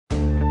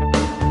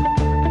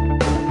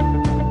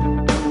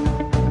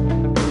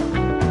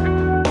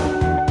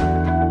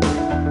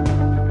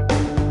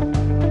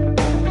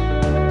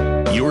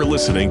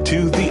listening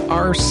to The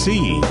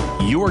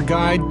RC, your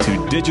guide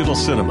to digital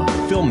cinema,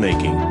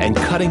 filmmaking, and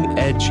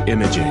cutting-edge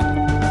imaging.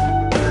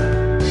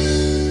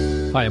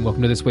 Hi, and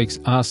welcome to this week's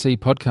RC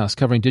podcast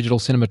covering digital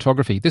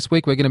cinematography. This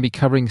week we're going to be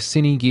covering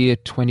Cine Gear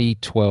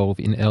 2012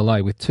 in LA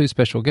with two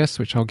special guests,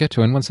 which I'll get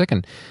to in 1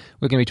 second.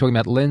 We're going to be talking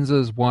about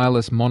lenses,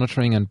 wireless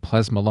monitoring, and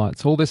plasma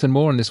lights. All this and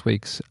more in this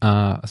week's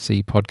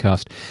RC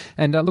podcast.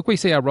 And look, we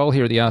see our role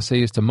here at the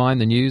RC is to mine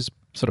the news,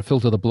 sort of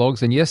filter the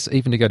blogs, and yes,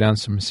 even to go down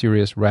some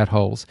serious rat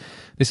holes.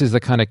 This is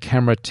the kind of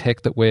camera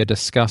tech that we're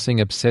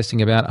discussing,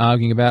 obsessing about,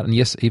 arguing about, and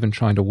yes, even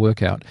trying to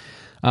work out.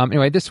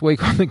 Anyway, this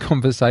week on the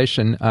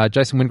conversation,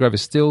 Jason Wingrove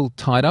is still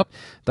tied up,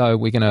 though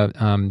we're going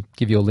to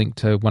give you a link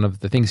to one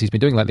of the things he's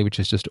been doing lately, which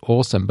is just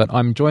awesome. But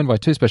I'm joined by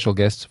two special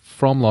guests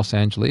from Los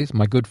Angeles,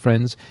 my good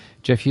friends,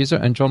 Jeff Heusser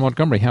and John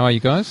Montgomery. How are you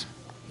guys?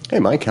 Hey,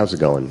 Mike. How's it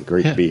going?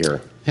 Great to be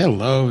here.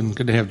 Hello, and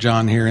good to have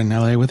John here in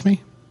LA with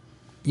me.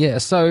 Yeah,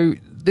 so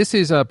this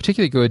is a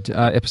particularly good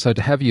episode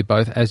to have you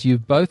both, as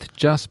you've both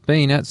just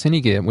been at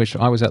Cine Gear, which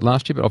I was at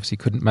last year, but obviously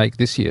couldn't make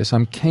this year. So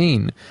I'm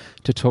keen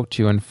to talk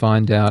to you and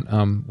find out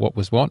what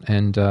was what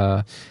and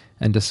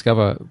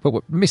discover. But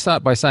let me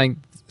start by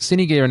saying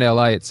Cine Gear in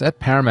LA, it's at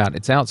Paramount,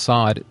 it's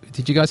outside.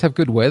 Did you guys have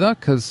good weather?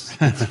 Because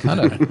it's kind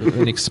of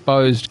an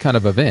exposed kind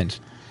of event.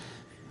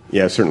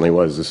 Yeah, it certainly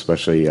was,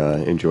 especially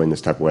enjoying this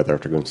type of weather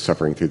after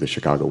suffering through the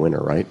Chicago winter,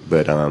 right?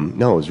 But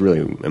no, it was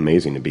really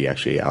amazing to be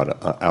actually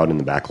out in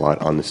the back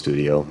lot on the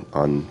studio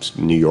on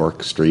New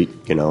York Street,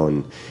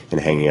 and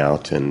hanging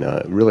out, and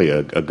really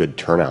a good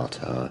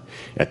turnout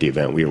at the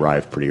event. We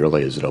arrived pretty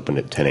early as it opened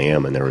at 10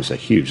 a.m., and there was a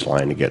huge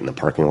line to get in the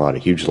parking lot, a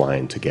huge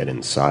line to get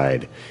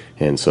inside.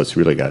 And so it's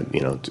really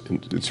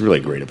it's really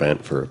a great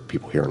event for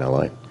people here in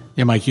LA.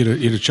 Yeah, Mike, you'd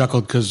have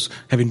chuckled because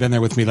having been there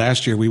with me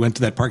last year, we went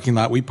to that parking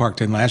lot we parked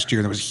in last year,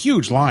 and there was a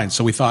huge line.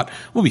 So we thought,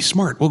 we'll be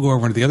smart. We'll go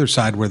over to the other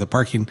side where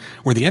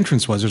the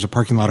entrance was. There's a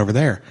parking lot over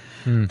there.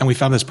 And we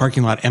found this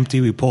parking lot empty.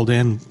 We pulled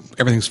in.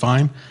 Everything's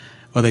fine.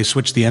 Well, they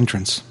switched the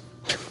entrance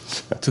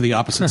to the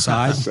opposite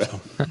side.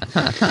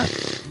 I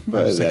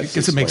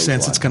guess it makes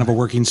sense. It's kind of a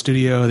working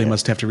studio. They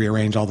must have to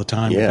rearrange all the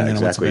time. Yeah,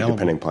 exactly,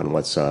 depending upon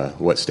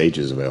what stage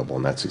is available,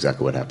 and that's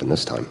exactly what happened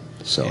this time.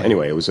 So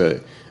anyway, it was a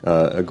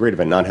great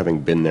event. Not having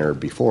been there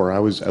before, I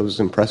was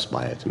impressed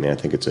by it. I mean, I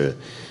think it's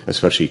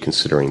especially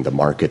considering the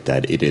market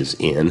that it is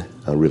in,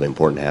 really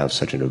important to have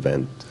such an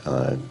event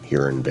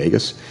here in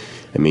Vegas.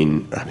 I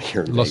mean,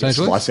 here in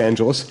Los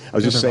Angeles. I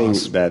was just saying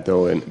that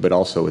though, but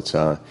also it's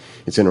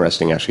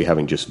interesting actually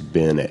having just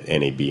been at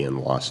NAB in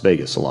Las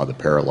Vegas. A lot of the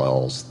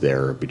parallels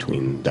there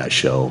between that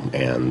show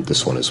and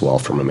this one as well,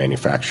 from a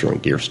manufacturing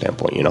gear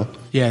standpoint.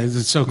 Yeah,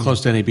 it's so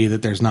close to NAB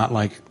that there's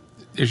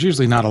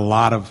usually not a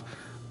lot of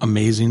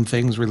amazing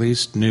things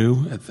released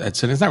new at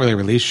Cine. It's not really a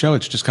release show.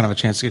 It's just kind of a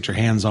chance to get your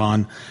hands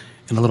on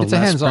in a little less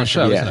pressure. It's a hands-on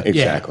show, isn't it?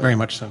 Exactly. Yeah, very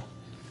much so.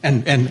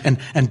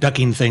 And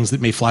ducking things that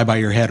may fly by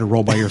your head or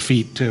roll by your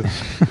feet, too.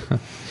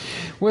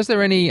 Was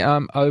there any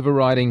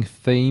overriding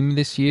theme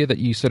this year that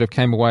you sort of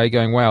came away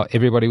going, wow,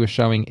 everybody was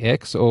showing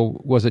X, or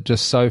was it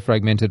just so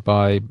fragmented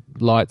by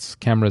lights,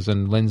 cameras,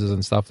 and lenses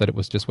and stuff that it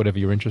was just whatever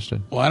you're interested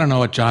in? Well, I don't know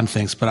what John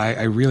thinks, but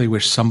I really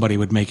wish somebody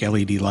would make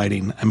LED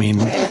lighting. I mean,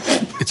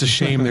 it's a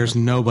shame there's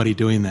nobody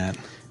doing that.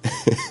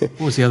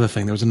 What was the other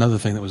thing? There was another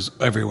thing that was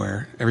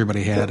everywhere.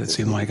 Everybody had. It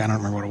seemed like, I don't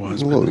remember what it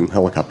was. Well,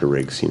 helicopter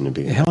rigs seem to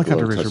be.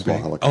 Helicopter rigs were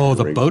big. Oh,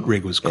 the boat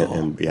rig was cool.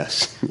 And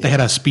yes. They had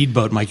a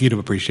speedboat. Mike, you'd have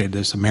appreciated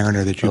this. A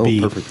Mariner that you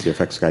beat. Oh, perfect. The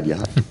fxguide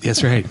yacht.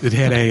 That's right.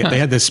 They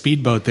had this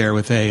speedboat there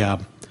with a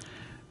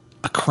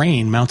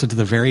crane mounted to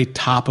the very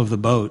top of the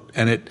boat,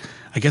 and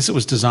I guess it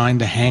was designed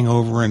to hang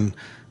over and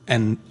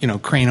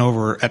crane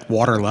over at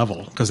water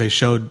level, because they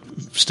showed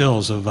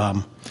stills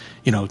of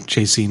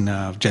chasing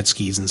jet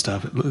skis and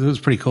stuff. It was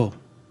pretty cool.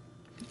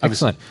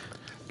 Excellent.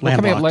 Well,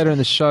 coming up later in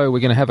the show, we're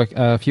going to have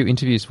a few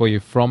interviews for you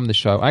from the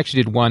show. I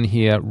actually did one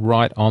here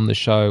right on the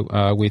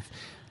show with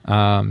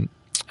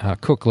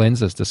Cooke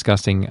lenses,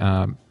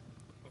 discussing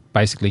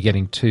basically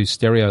getting two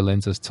stereo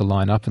lenses to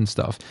line up and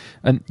stuff.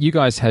 And you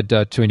guys had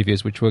two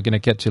interviews, which we're going to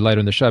get to later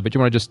in the show. But do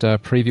you want to just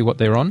preview what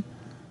they're on?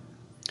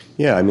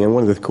 Yeah, I mean,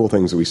 one of the cool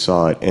things that we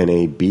saw at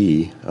NAB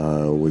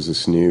was this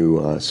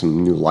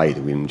some new light.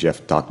 I mean,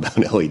 Jeff talked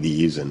about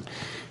LEDs, and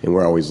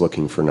we're always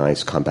looking for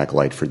nice compact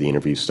light for the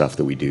interview stuff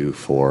that we do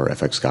for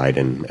fxguide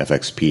and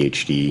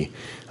FXPHD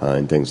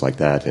and things like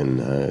that.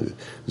 And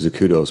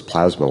Zacuto's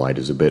plasma light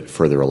is a bit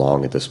further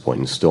along at this point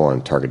and still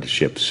on target to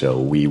ship, so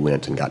we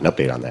went and got an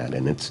update on that.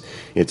 And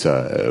it's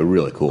a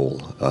really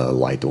cool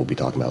light that we'll be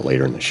talking about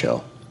later in the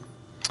show.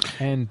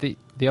 And the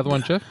other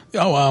one, Jeff?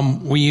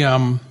 We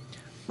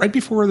right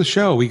before the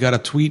show, we got a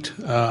tweet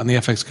on the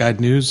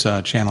FxGuide News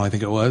channel, I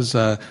think it was,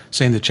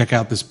 saying to check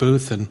out this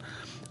booth. And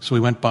so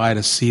we went by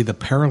to see the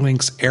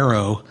Paralinx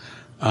Arrow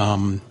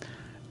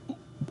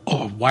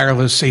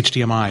wireless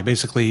HDMI.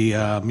 Basically,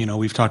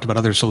 we've talked about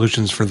other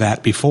solutions for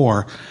that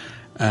before.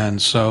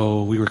 And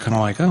so we were kind of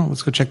like, oh,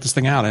 let's go check this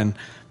thing out. And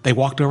they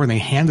walked over and they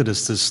handed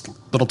us this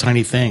little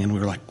tiny thing. And we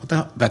were like, what the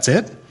hell? That's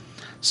it?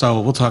 So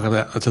we'll talk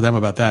to them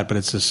about that. But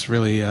it's this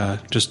really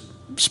just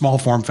small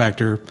form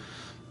factor,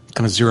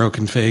 kind of zero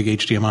config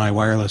HDMI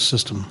wireless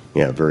system.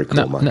 Yeah, very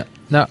cool.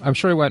 No, I'm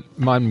sure you won't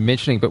mind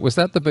mentioning, but was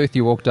that the booth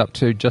you walked up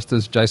to just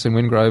as Jason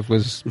Wingrove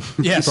was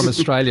from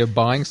Australia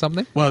buying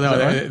something? Well,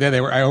 no, they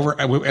were.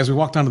 As we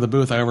walked onto the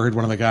booth, I overheard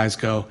one of the guys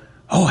go,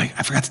 "Oh, I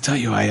forgot to tell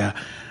you, I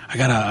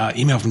got an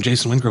email from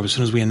Jason Wingrove as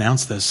soon as we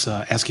announced this,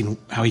 asking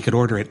how he could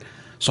order it.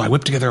 So I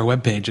whipped together a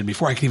web page, and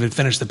before I could even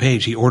finish the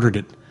page, he ordered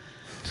it."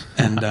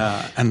 And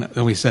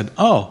then we said,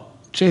 "Oh,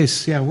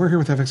 Jace, yeah, we're here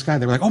with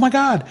fxguide." They were like, "Oh my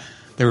God!"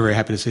 They were very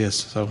happy to see us.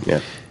 So yeah.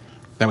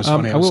 That was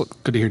funny. It was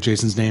good to hear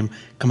Jason's name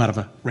come out of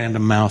a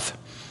random mouth.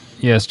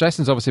 Yes,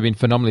 Jason's obviously been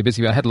phenomenally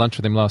busy. I had lunch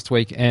with him last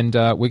week, and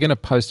we're going to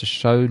post a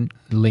show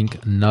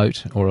link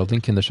note, or a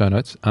link in the show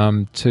notes,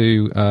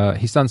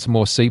 he's done some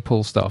more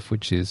CPOOL stuff,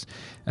 which is,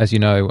 as you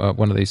know,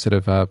 one of these sort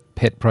of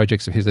pet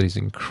projects of his that he's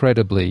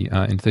incredibly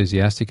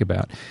enthusiastic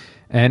about.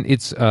 And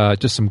it's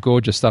just some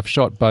gorgeous stuff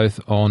shot both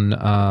on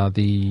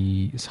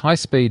it's high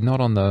speed,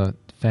 not on the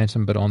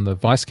Phantom, but on the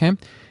Vicecam,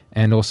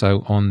 and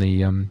also on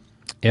the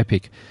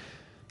Epic.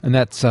 And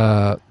that's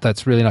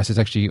really nice. It's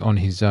actually on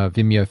his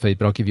Vimeo feed,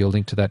 but I'll give you a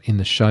link to that in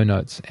the show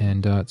notes.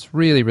 And it's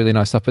really, really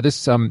nice stuff. But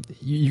this,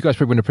 you guys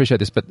probably wouldn't appreciate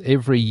this, but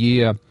every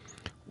year,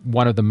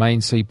 one of the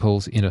main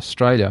seapools in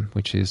Australia,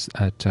 which is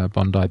at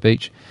Bondi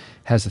Beach,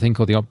 has a thing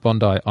called the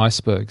Bondi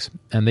Icebergs.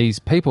 And these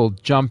people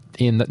jump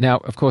in. Now,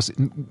 of course,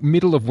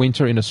 middle of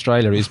winter in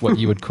Australia is what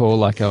you would call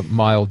like a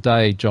mild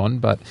day, John,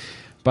 but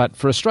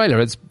for Australia,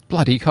 it's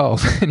bloody cold.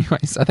 Anyway,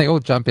 so they all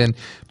jump in.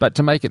 But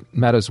to make it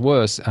matters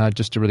worse,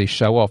 just to really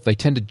show off, they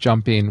tend to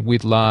jump in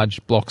with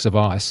large blocks of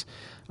ice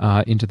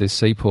into this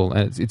sea pool.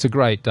 And it's a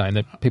great day, and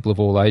they're people of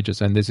all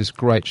ages. And there's this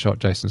great shot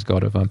Jason's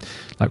got of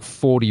like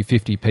 40,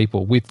 50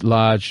 people with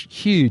large,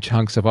 huge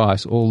hunks of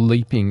ice all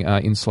leaping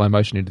in slow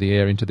motion into the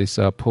air, into this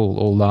pool,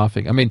 all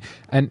laughing. I mean,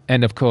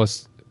 and of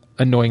course,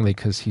 annoyingly,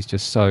 because he's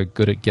just so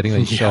good at getting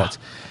these shots.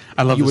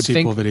 I love the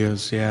sequel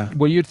videos, yeah.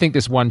 Well, you'd think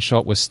this one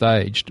shot was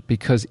staged,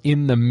 because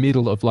in the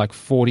middle of like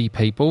 40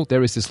 people,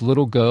 there is this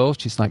little girl,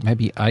 she's like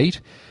maybe 8,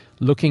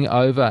 looking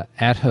over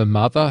at her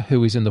mother,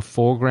 who is in the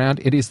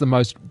foreground. It is the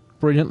most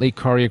brilliantly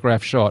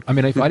choreographed shot. I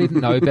mean, if I didn't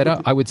know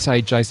better, I would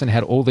say Jason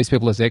had all these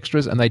people as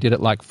extras, and they did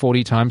it like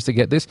 40 times to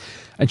get this.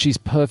 And she's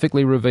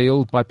perfectly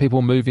revealed by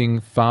people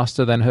moving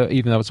faster than her,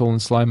 even though it's all in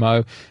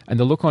slow-mo. And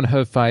the look on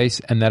her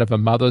face and that of her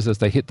mother's as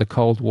they hit the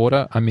cold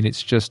water, I mean,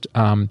 it's just...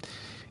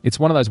 it's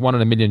one of those 1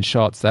 in a million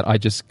shots that I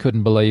just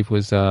couldn't believe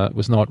was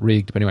not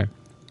rigged. But anyway,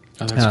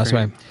 that's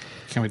great.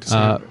 Can't wait to see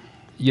it.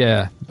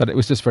 Yeah, but it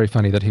was just very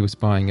funny that he was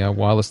buying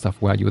wireless stuff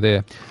while you were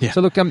there. Yeah.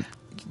 So look,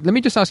 let me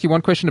just ask you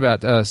one question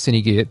about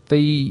Cine Gear.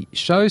 The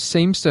show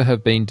seems to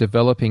have been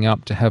developing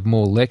up to have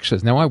more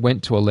lectures. Now, I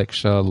went to a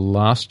lecture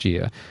last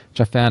year, which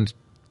I found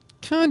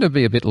kind of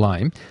be a bit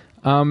lame.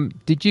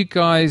 Did you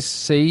guys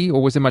see,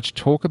 or was there much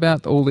talk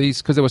about all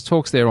these? Because there was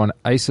talks there on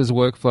ACE's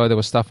workflow, there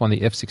was stuff on the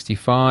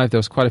F65, there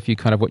was quite a few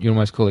kind of what you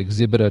almost call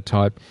exhibitor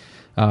type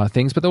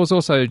things, but there was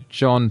also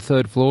John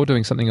Third Floor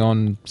doing something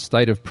on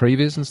state of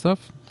previs and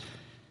stuff.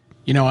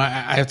 You know, I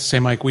have to say,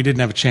 Mike, we didn't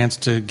have a chance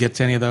to get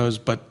to any of those,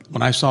 but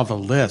when I saw the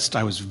list,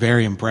 I was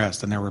very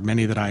impressed, and there were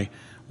many that I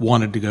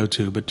wanted to go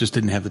to, but just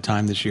didn't have the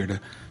time this year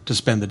to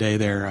spend the day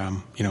there,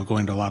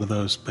 going to a lot of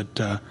those. But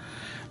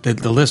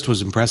the list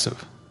was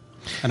impressive.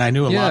 And I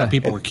knew a lot of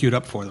people were queued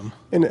up for them.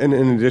 And in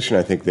addition,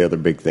 I think the other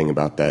big thing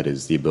about that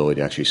is the ability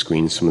to actually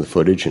screen some of the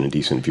footage in a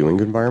decent viewing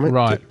environment,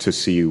 right? To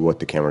see what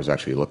the cameras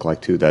actually look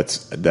like too.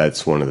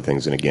 That's one of the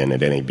things. And again,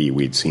 at NAB,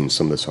 we'd seen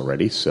some of this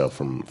already. So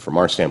from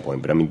our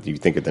standpoint, but I mean, you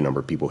think of the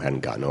number of people who hadn't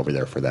gotten over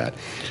there for that.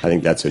 I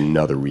think that's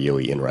another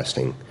really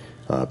interesting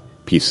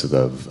piece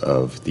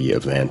of the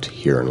event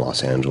here in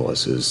Los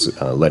Angeles is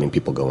letting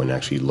people go and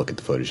actually look at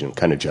the footage and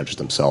kind of judge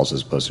themselves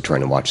as opposed to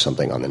trying to watch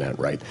something on the net,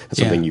 right? That's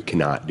something you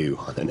cannot do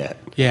on the net.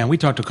 Yeah, and we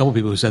talked to a couple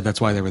people who said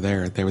that's why they were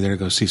there. They were there to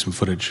go see some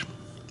footage,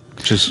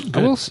 which is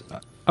good.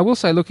 I will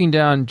say, looking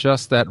down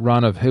just that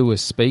run of who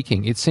was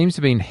speaking, it seems to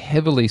have been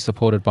heavily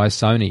supported by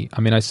Sony.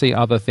 I mean, I see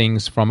other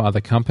things from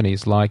other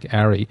companies like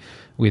Arri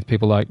with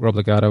people like Rob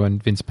Legato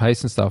and Vince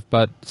Pace and stuff,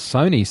 but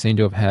Sony seemed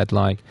to have had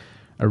like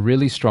a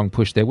really strong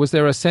push there. Was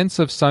there a sense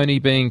of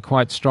Sony being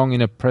quite strong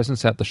in a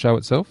presence at the show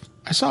itself?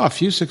 I saw a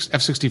few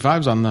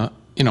F65s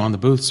on the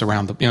booths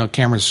around the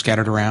cameras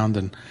scattered around,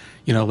 and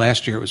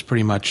last year it was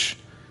pretty much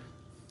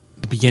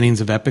the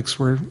beginnings of Epics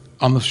were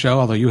on the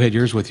show. Although you had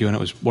yours with you, and it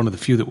was one of the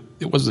few that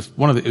it was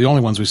one of the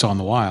only ones we saw in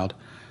the wild.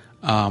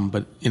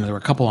 But there were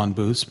a couple on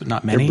booths, but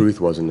not many. Their booth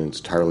wasn't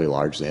entirely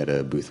large. They had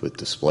a booth with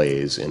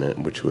displays in it,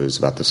 which was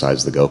about the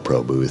size of the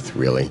GoPro booth,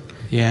 really.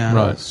 Yeah,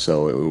 right.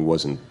 So it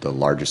wasn't the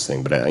largest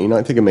thing, but I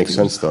think it makes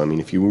sense though. I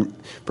mean, if you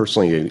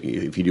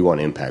do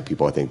want to impact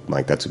people, I think,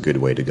 Mike, that's a good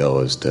way to go,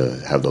 is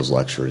to have those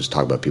lectures,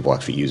 talk about people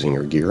actually using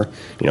your gear.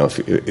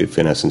 If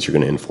in essence you're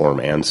going to inform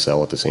and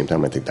sell at the same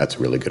time, I think that's a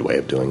really good way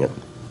of doing it.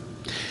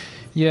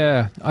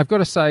 Yeah, I've got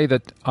to say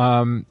that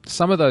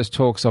some of those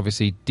talks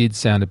obviously did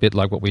sound a bit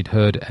like what we'd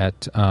heard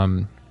at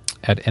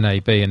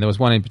NAB, and there was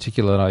one in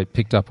particular that I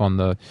picked up on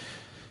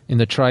in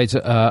the trades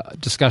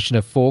discussion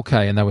of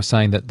 4K, and they were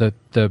saying that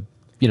the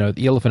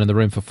the elephant in the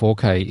room for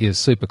 4K is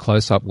super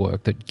close-up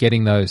work, that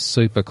getting those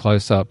super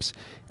close-ups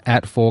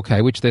at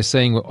 4K, which they're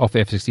seeing off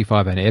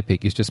F65 and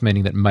Epic, is just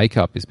meaning that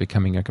makeup is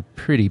becoming like a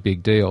pretty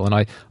big deal. And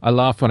I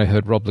laughed when I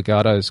heard Rob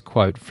Legato's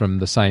quote from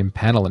the same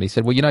panel, and he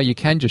said, well, you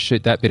can just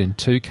shoot that bit in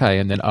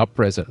 2K and then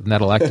up-res it, and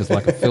that'll act as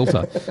like a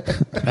filter.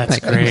 That's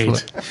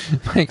great.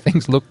 Make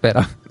things look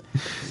better.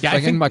 Yeah,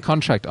 so in my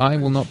contract, I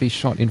will not be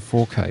shot in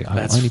 4K.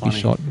 I'll only be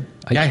shot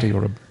HD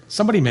or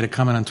Somebody made a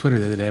comment on Twitter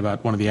the other day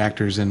about one of the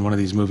actors in one of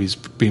these movies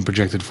being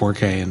projected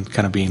 4K and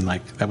kind of being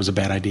like, that was a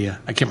bad idea.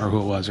 I can't remember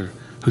who it was or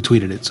who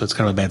tweeted it, so it's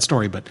kind of a bad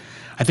story, but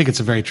I think it's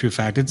a very true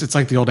fact. It's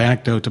like the old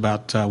anecdote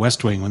about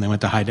West Wing when they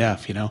went to high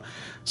def,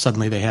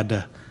 Suddenly they had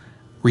to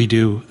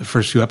redo the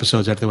first few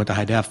episodes after they went to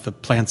high def. The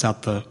plants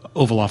out the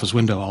Oval Office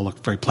window all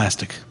looked very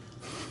plastic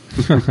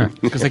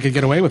because they could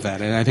get away with that.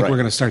 And I think we're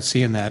going to start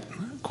seeing that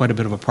quite a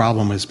bit of a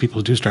problem as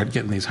people do start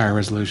getting these higher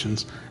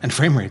resolutions and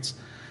frame rates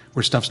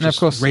where stuff's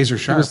just razor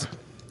sharp.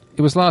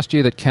 It was last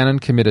year that Canon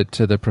committed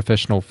to the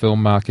professional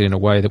film market in a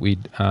way that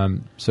we'd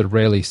sort of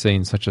rarely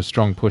seen such a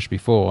strong push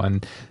before,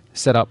 and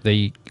set up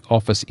the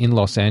office in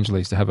Los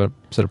Angeles to have a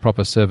sort of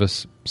proper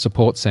service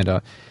support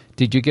center.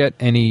 Did you get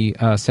any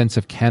sense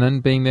of Canon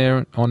being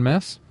there en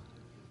masse?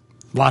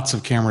 Lots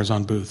of cameras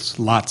on booths,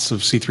 lots of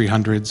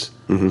C300s,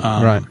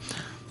 right.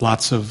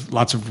 Lots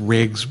of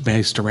rigs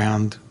based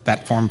around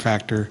that form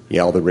factor.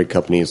 Yeah, all the rig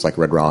companies like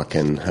Red Rock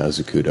and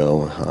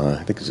Zacuto.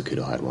 I think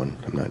Zacuto had one.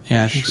 I'm not sure.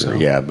 I think so.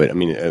 Yeah, but I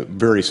mean,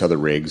 various other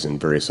rigs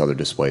and various other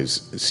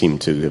displays seem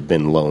to have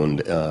been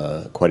loaned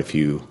quite a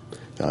few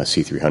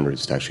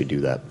C300s to actually do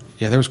that.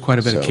 Yeah, there was quite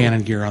a bit of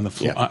Canon gear on the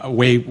floor. Yeah.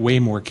 Way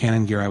more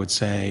Canon gear, I would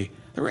say.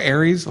 There were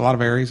Aries, a lot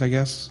of Aries, I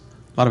guess.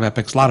 A lot of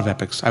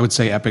Epics. I would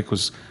say Epic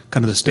was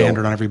kind of the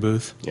standard on every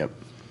booth. Yep.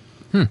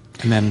 And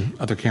then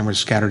other cameras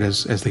scattered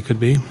as they could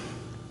be.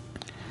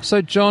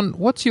 So, John,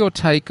 what's your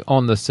take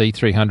on the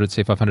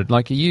C300, C500?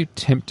 Like, are you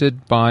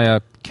tempted by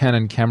a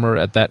Canon camera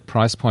at that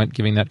price point,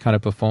 giving that kind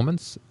of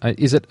performance?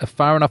 Is it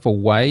far enough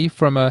away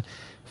from a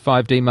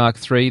 5D Mark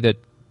III that,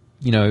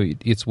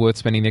 it's worth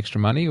spending the extra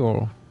money,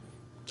 or...?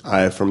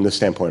 From this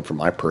standpoint, from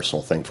my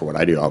personal thing, for what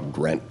I do, I'll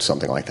rent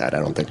something like that. I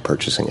don't think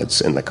purchasing it's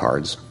in the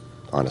cards,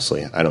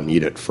 honestly. I don't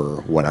need it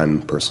for what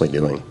I'm personally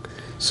doing.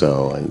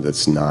 So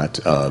that's not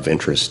of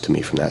interest to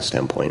me from that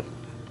standpoint.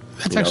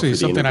 That's actually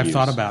something I've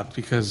thought about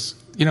because,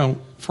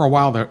 for a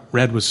while the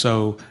Red was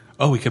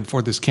we could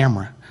afford this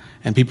camera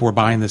and people were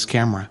buying this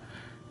camera.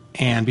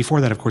 And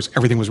before that, of course,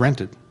 everything was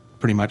rented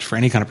pretty much for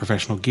any kind of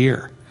professional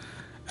gear.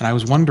 And I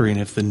was wondering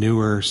if the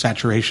newer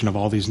saturation of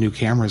all these new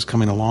cameras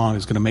coming along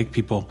is going to make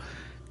people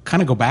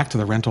kind of go back to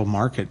the rental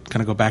market,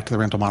 kind of go back to the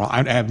rental model.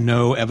 I have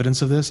no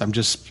evidence of this. I'm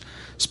just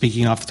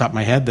speaking off the top of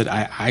my head that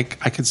I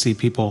could see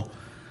people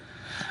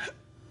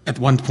at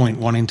one point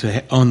wanting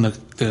to own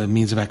the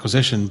means of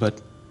acquisition,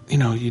 but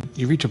you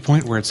reach a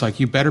point where it's like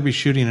you better be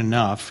shooting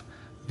enough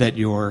that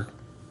you're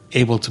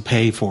able to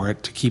pay for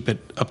it to keep it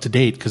up to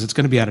date, because it's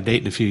going to be out of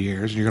date in a few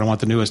years and you're going to want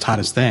the newest,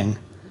 hottest thing.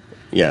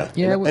 Yeah,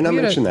 and I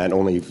mention that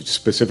only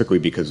specifically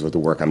because of the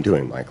work I'm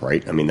doing, Mike,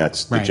 right? I mean,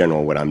 that's the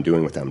general what I'm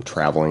doing with them.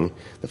 Traveling,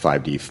 the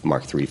 5D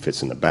Mark III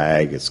fits in the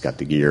bag. It's got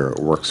the gear. It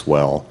works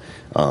well.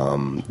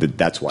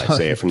 That's why I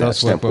say it from that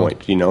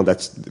standpoint. Well.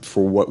 That's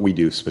for what we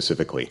do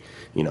specifically.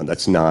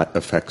 That's not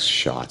effects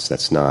shots.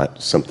 That's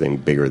not something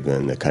bigger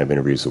than the kind of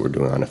interviews that we're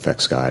doing on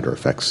fxguide or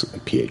FX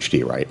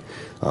PhD, right?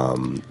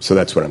 So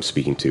that's what I'm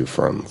speaking to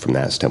from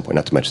that standpoint.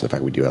 Not to mention the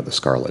fact we do have the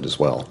Scarlett as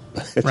well.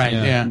 Right.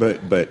 Yeah.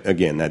 But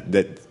again,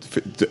 that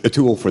a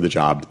tool for the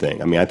job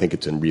thing. I mean, I think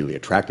it's a really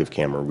attractive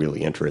camera,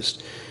 really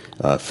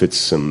fits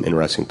some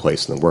interesting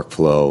place in the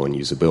workflow and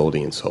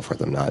usability and so forth.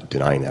 I'm not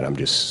denying that. I'm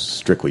just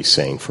strictly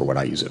saying for what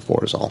I use it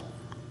for is all.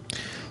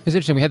 It's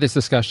interesting. We had this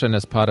discussion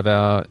as part of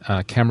our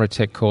camera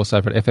tech course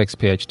over at FX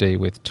PhD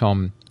with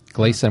Tom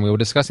Gleason. We were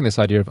discussing this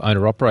idea of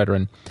owner-operator,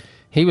 and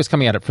he was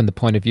coming at it from the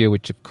point of view,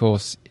 which of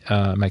course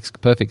makes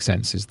perfect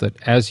sense, is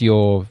that as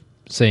you're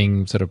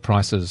seeing sort of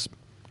prices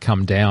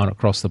come down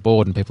across the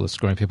board and people are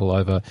screwing people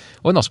over,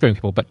 well, not screwing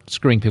people, but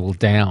screwing people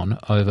down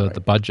over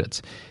the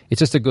budgets, it's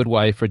just a good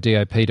way for a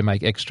DOP to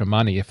make extra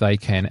money if they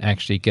can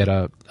actually get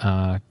a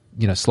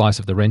slice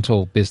of the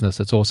rental business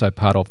that's also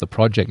part of the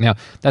project. Now,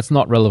 that's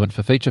not relevant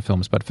for feature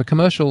films, but for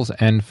commercials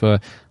and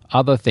for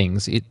other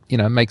things, it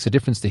makes a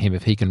difference to him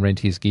if he can rent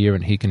his gear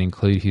and he can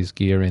include his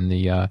gear in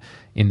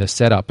the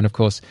setup. And of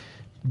course,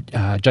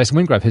 Jason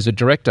Wingrove, who's a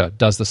director,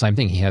 does the same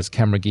thing. He has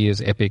camera gears,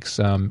 epics,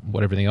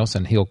 everything else,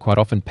 and he'll quite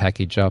often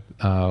package up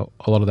a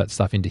lot of that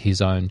stuff into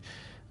his own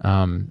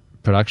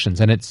productions.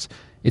 And it's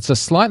a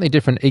slightly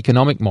different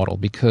economic model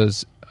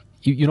because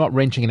you're not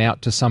renting it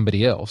out to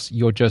somebody else.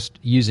 You're just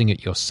using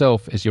it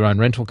yourself as your own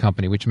rental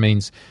company, which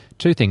means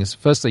two things.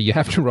 Firstly, you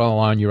have to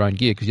rely on your own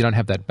gear because you don't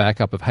have that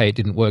backup of, hey, it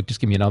didn't work, just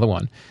give me another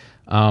one.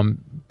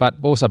 But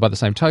also by the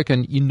same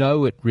token,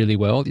 it really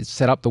well. It's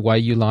set up the way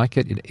you like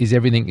it.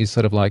 Everything is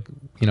sort of like,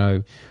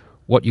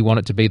 what you want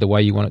it to be, the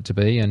way you want it to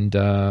be. And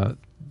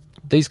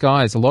these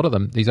guys, a lot of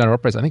them, these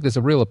owner-operators, I think there's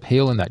a real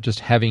appeal in that,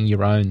 just having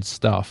your own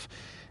stuff,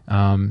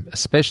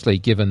 especially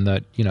given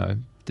that,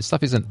 this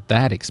stuff isn't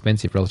that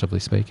expensive, relatively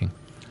speaking.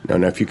 No,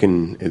 if you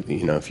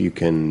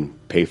can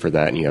pay for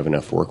that and you have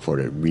enough workflow,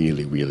 it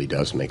really, really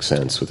does make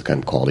sense with the kind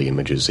of quality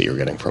images that you're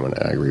getting from it.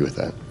 I agree with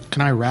that.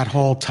 Can I rat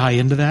hole tie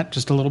into that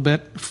just a little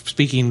bit?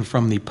 Speaking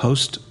from the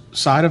post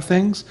side of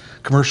things,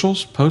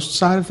 commercials, post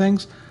side of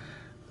things,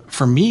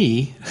 for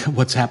me,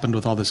 what's happened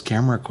with all this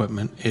camera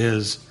equipment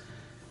is,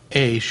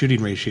 A,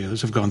 shooting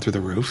ratios have gone through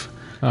the roof.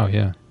 Oh,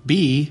 yeah.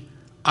 B,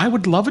 I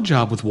would love a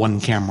job with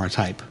one camera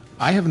type.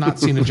 I have not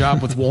seen a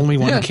job with only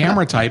one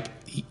camera type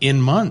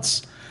in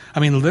months. I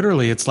mean,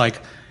 literally, it's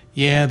like,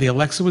 yeah, the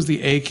Alexa was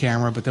the A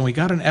camera, but then we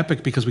got an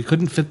Epic because we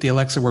couldn't fit the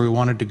Alexa where we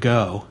wanted to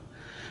go.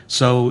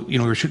 So, we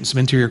were shooting some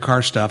interior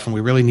car stuff, and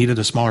we really needed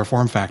a smaller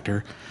form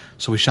factor.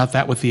 So we shot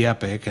that with the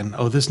Epic, and,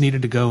 this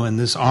needed to go in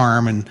this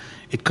arm, and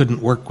it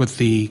couldn't work with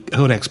the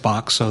Codex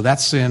box, so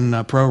that's in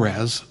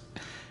ProRes.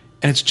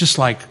 And it's just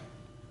like,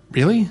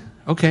 really?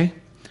 Okay.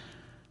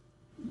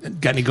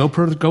 Got any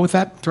GoPro to go with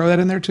that? Throw that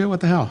in there, too?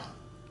 What the hell?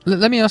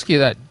 Let me ask you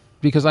that.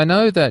 Because I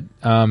know that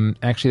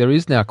actually there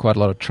is now quite a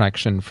lot of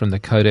traction from the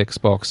Codex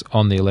box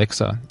on the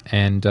Alexa,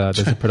 and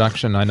there's a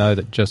production I know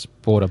that just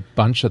bought a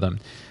bunch of them.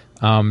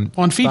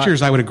 On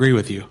features, I would agree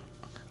with you.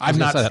 I've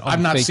not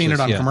features, seen it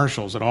on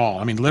commercials at all.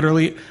 I mean,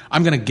 literally,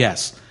 I'm going to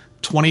guess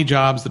 20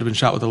 jobs that have been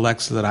shot with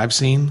Alexa that I've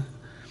seen.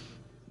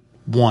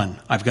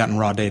 One I've gotten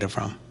raw data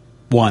from.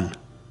 One.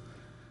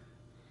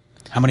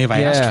 How many have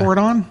I asked for it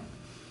on?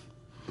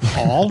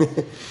 All.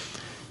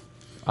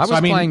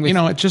 Playing with,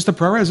 it's just the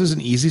ProRes is an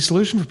easy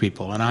solution for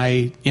people, and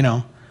I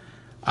don't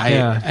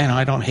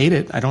hate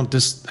it. I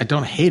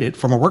don't hate it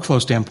from a workflow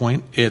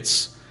standpoint.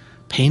 It's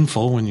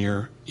painful when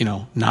you're,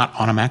 not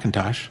on a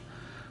Macintosh.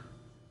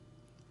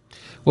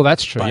 Well,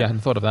 that's true. I hadn't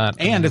thought of that.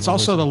 And it's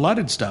also the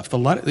LUTed stuff. The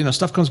LUT,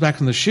 stuff comes back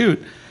from the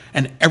shoot,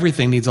 and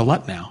everything needs a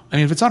LUT now. I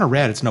mean, if it's on a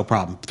red, it's no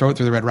problem. Throw it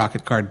through the red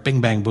rocket card,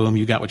 bing, bang, boom,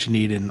 you got what you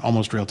need in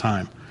almost real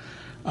time.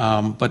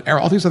 But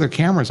all these other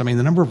cameras, I mean,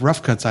 the number of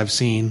rough cuts I've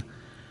seen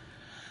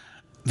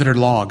that are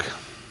log.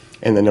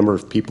 And the number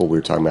of people we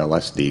were talking about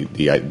last,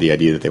 the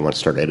idea that they want to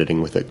start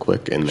editing with it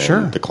quick, and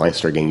then the clients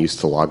start getting used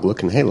to the log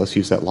look, and hey, let's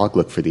use that log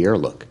look for the air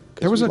look.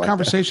 There was a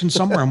conversation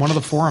somewhere in one of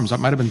the forums, that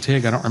might have been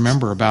TIG, I don't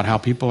remember, about how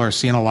people are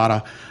seeing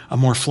a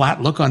more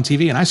flat look on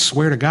TV, and I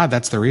swear to God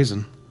that's the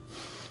reason.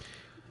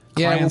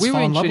 Yeah, well, we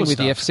were in shooting with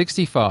the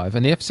F65,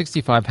 and the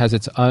F65 has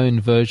its own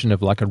version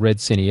of like a Red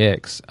Cine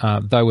X,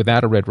 though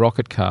without a red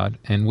rocket card,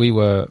 and we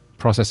were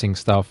processing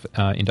stuff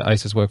into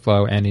Ace's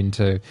workflow and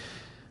into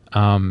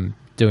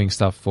doing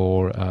stuff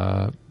for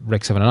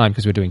Rec 709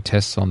 because we were doing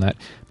tests on that.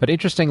 But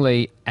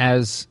interestingly,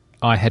 as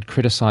I had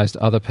criticized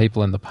other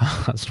people in the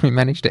past, we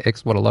managed to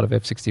export a lot of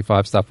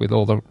F65 stuff with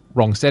all the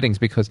wrong settings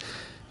because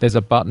there's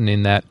a button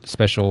in that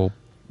special,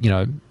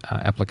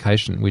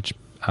 application, which,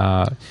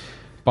 by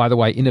the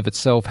way, in of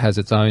itself has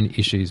its own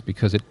issues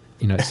because it,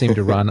 it seemed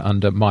to run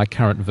under my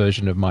current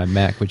version of my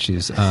Mac, which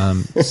is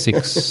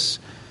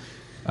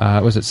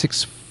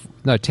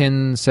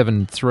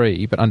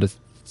 10.7.3, but under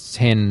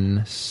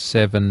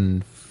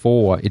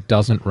 10.7.4 it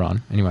doesn't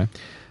run anyway.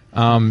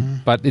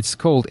 But it's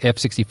called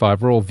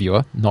F65 Raw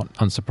Viewer, not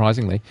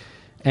unsurprisingly,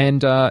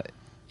 and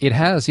it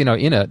has in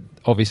it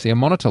obviously a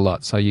monitor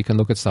LUT, so you can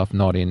look at stuff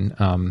not in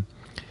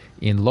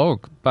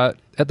log. But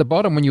at the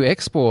bottom, when you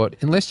export,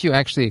 unless you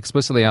actually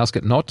explicitly ask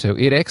it not to,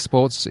 it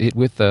exports it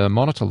with the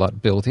monitor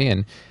LUT built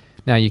in.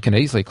 Now, you can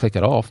easily click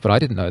it off, but I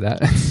didn't know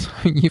that. So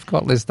you've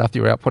got this stuff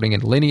you're outputting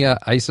in linear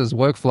Ace's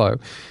workflow.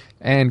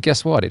 And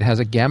guess what? It has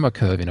a gamma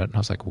curve in it. And I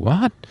was like,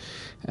 what?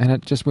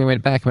 And we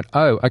went back and went,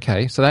 oh,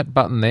 okay, so that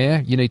button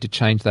there, you need to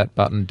change that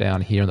button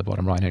down here in the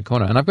bottom right-hand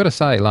corner. And I've got to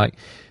say,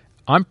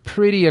 I'm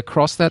pretty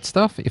across that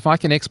stuff. If I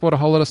can export a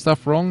whole lot of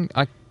stuff wrong,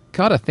 I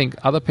kind of think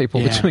other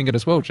people are doing it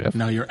as well, Jeff.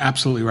 No, you're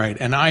absolutely right.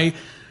 And I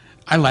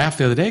laughed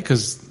the other day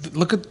because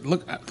look at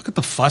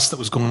the fuss that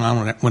was going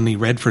on when the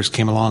Red first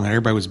came along and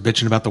everybody was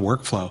bitching about the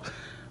workflow.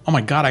 Oh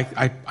my God,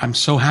 I'm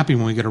so happy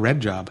when we get a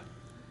Red job.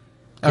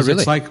 Oh,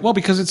 really?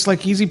 Because it's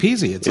like easy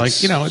peasy.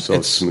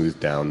 It's smoothed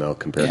down though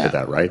compared to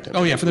that, right?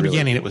 Oh yeah, from the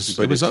beginning there was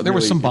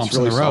some bumps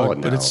in the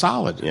road, but it's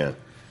solid. Yeah.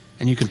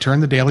 And you can turn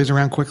the dailies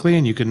around quickly,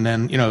 and you can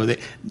then,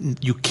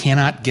 you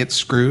cannot get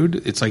screwed.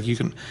 It's like you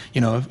can,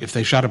 if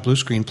they shot a blue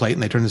screen plate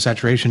and they turn the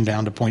saturation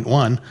down to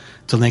 0.1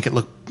 to make it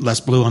look less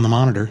blue on the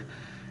monitor,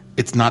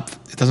 it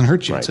doesn't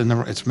hurt you. Right.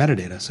 It's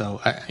metadata.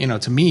 So,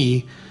 to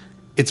me,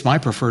 it's my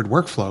preferred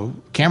workflow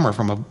camera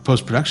from a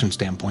post-production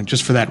standpoint,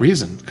 just for that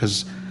reason,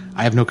 because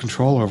I have no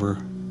control over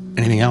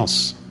anything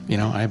else.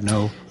 I have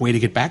no way to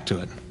get back to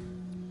it.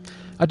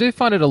 I do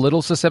find it a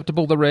little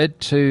susceptible, the Red,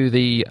 to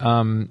the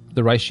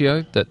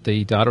ratio that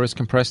the data is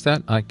compressed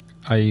at. I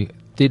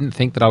didn't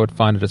think that I would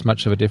find it as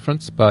much of a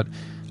difference, but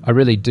I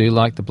really do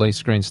like the blue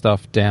screen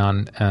stuff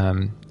down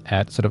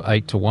at sort of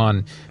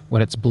 8:1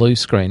 when it's blue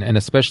screen, and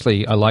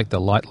especially I like the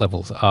light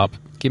levels up.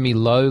 Give me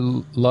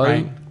low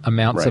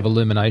amounts of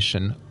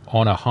illumination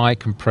on a high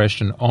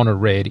compression on a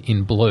Red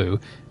in blue,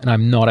 and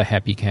I'm not a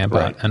happy camper.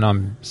 Right. And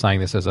I'm saying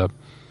this as a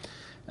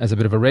as a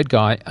bit of a red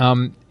guy.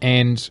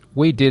 And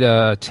we did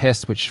a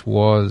test, which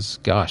was,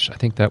 I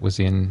think that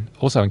was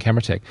also in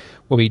Camera Tech,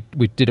 where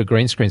we did a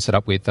green screen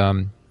setup with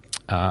Tom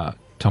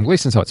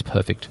Gleason, so it's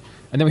perfect.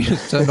 And then we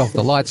just turned off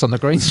the lights on the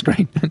green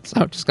screen, and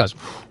so it just goes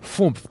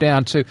whoomp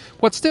down to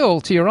what still,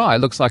 to your eye,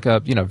 looks like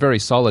a very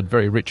solid,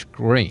 very rich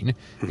green.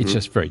 Mm-hmm. It's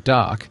just very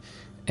dark.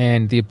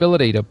 And the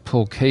ability to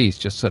pull keys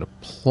just sort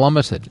of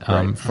plummeted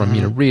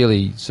from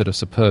really sort of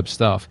superb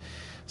stuff.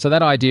 So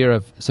that idea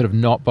of sort of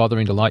not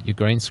bothering to light your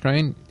green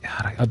screen,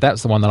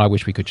 that's the one that I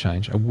wish we could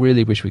change. I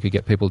really wish we could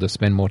get people to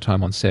spend more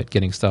time on set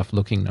getting stuff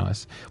looking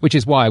nice, which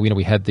is why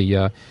we had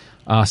the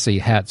RC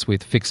hats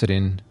with fix it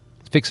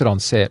on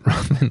set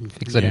rather than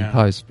fix it in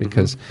post,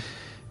 because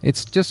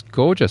it's just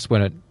gorgeous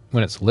when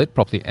it's lit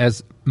properly,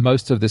 as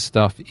most of this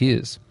stuff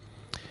is.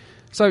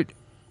 So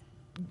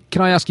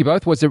can I ask you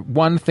both, was there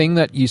one thing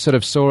that you sort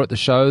of saw at the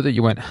show that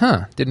you went,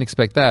 didn't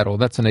expect that, or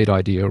that's a neat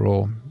idea,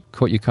 or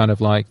caught you kind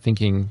of like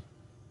thinking,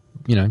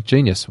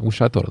 genius, I wish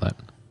I thought of that?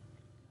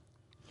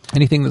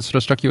 Anything that sort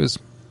of struck you as...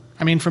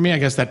 I mean, for me, I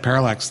guess that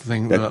Parallax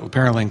thing, the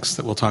Paralinx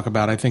that we'll talk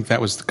about, I think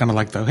that was kind of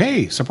like the,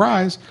 hey,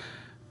 surprise,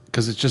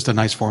 because it's just a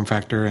nice form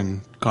factor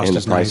and cost is nice.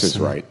 And the price is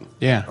right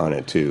on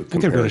it, too. I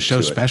think they've got a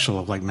show special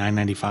of like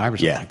 $9.95 or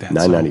something like that.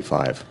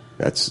 $9.95. So.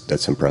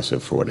 That's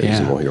impressive for what it is,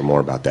 and we'll hear more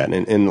about that.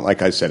 And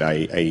like I said,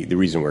 the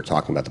reason we're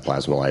talking about the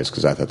plasma light is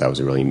because I thought that was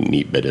a really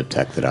neat bit of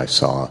tech that I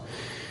saw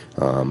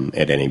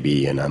at NAB,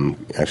 and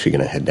I'm actually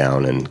going to head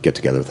down and get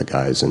together with the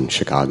guys in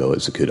Chicago at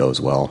Zacuto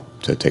as well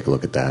to take a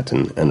look at that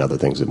and other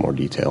things in more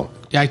detail.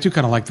 Yeah, I do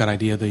kind of like that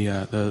idea.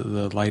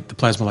 The light, the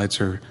plasma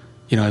lights are,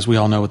 as we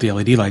all know with the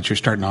LED lights, you're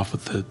starting off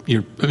with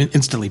you're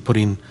instantly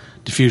putting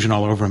diffusion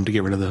all over them to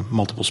get rid of the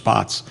multiple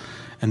spots.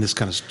 And this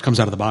kind of comes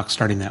out of the box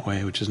starting that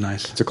way, which is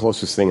nice. It's the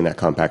closest thing in that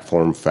compact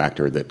form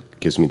factor that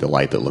gives me the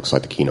light that looks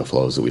like the Kino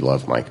flows that we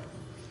love, Mike.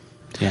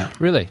 Yeah.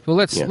 Really? Well,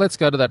 let's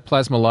go to that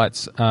Plasma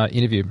Lights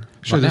interview.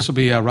 Sure, this will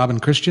be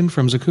Robin Christian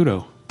from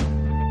Zacuto.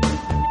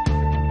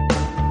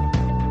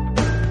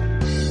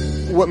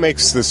 What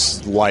makes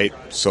this light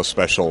so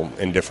special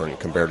and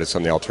different compared to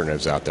some of the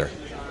alternatives out there?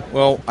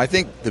 Well, I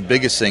think the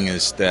biggest thing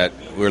is that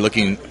a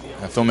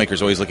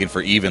filmmaker's always looking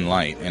for even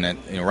light.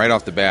 And right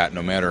off the bat,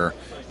 no matter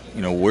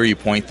where you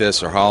point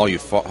this or how it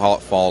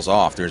falls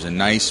off, there's a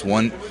nice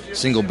one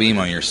single beam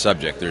on your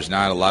subject. There's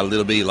not a lot of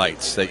little bitty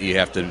lights that you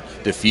have to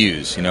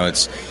diffuse.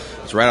 It's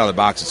right out of the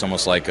box. It's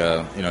almost like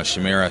a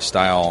chimera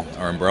style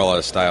or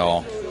umbrella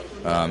style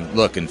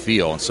look and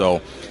feel. And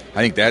so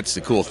I think that's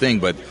the cool thing.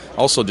 But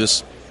also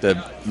just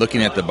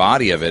looking at the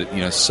body of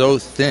it, so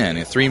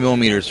thin, 3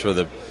 millimeters for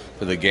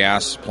the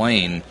gas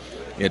plane.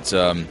 It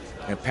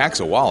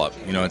packs a wallop.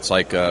 It's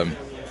like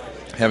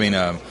having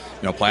a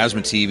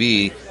plasma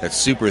TV that's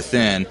super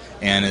thin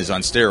and is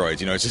on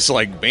steroids. It's just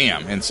like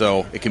bam, and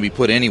so it can be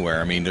put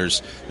anywhere. I mean,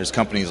 there's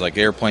companies like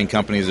airplane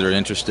companies that are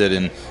interested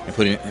in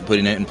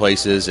putting it in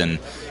places, and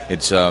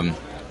it's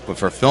but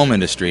for film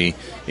industry,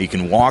 you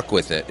can walk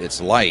with it.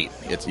 It's light.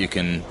 You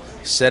can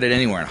set it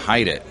anywhere and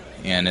hide it,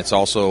 and it's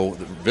also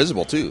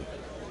visible too.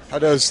 How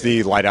does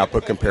the light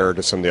output compare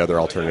to some of the other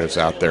alternatives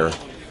out there?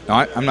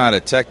 Now, I'm not a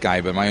tech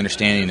guy, but my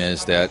understanding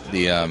is that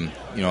the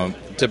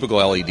typical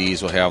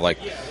LEDs will have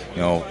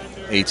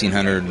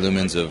 1,800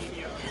 lumens of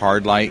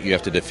hard light you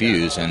have to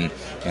diffuse, and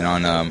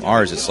on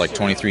ours it's like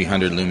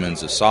 2,300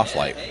 lumens of soft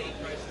light.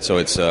 So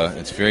it's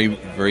very,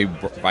 very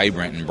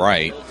vibrant and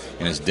bright,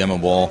 and it's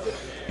dimmable.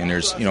 And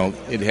there's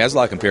it has a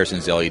lot of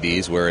comparisons to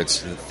LEDs where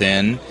it's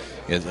thin.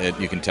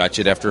 You can touch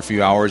it after a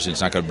few hours, and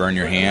it's not going to burn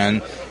your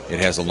hand. It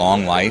has a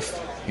long life,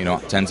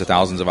 tens of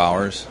thousands of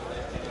hours.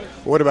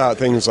 What about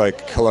things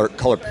like color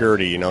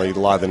purity? A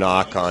lot of the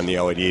knock on the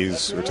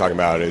LEDs we're talking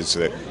about is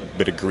a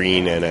bit of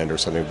green in it or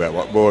something, but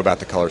what about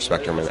the color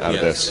spectrum out of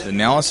this? The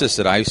analysis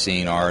that I've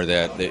seen are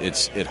that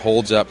it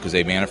holds up because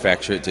they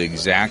manufacture it to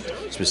exact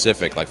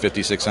specific, like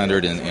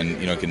 5600, and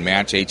it can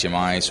match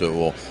HMI, so it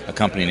will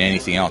accompany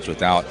anything else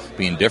without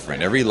being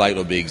different. Every light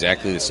will be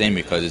exactly the same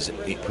because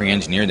it's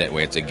pre-engineered that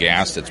way. It's a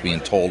gas that's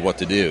being told what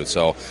to do.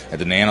 So at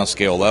the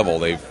nanoscale level,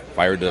 they've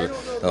fired the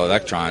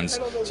electrons,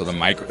 so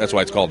that's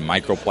why it's called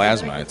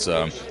microplasma. It's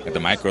at the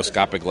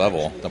microscopic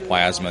level, the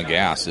plasma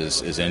gas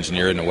is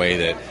engineered in a way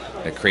that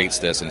creates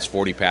this, and it's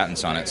 40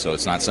 patents on it, so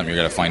it's not something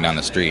you're going to find down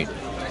the street.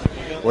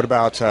 What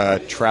about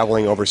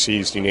traveling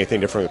overseas? Do you need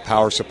anything different with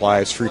power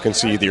supplies,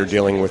 frequency that you're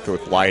dealing with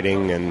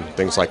lighting and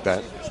things like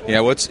that? Yeah,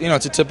 well, it's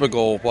a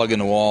typical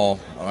plug-in-the-wall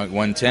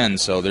 110,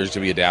 so there's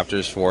going to be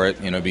adapters for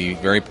it. Be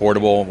very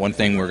portable. One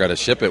thing we're going to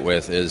ship it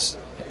with is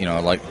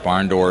like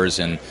barn doors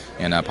and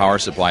a power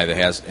supply that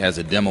has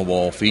a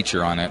dimmable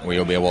feature on it where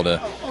you'll be able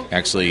to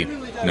actually,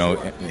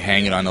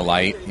 hang it on the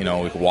light,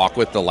 walk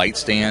with the light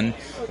stand,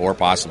 or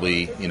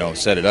possibly,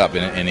 set it up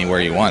anywhere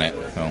you want it.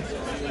 So.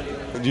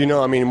 Do you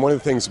know, one of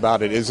the things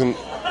about it is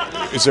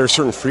there a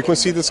certain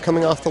frequency that's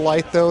coming off the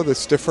light, though,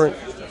 that's different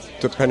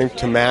depending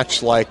to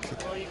match, like,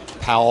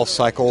 PAL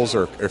cycles,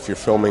 or if you're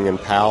filming in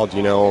PAL, do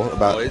you know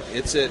about... Well,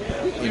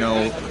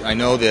 I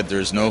know that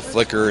there's no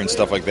flicker and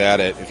stuff like that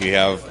if you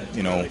have,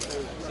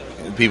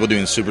 people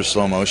doing super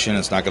slow motion,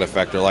 it's not going to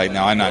affect their light.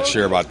 Now, I'm not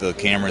sure about the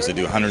cameras that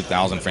do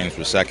 100,000 frames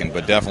per second,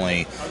 but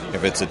definitely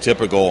if it's a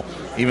typical,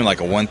 even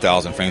like a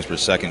 1,000 frames per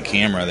second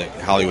camera that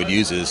Hollywood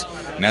uses,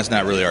 and that's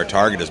not really our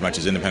target as much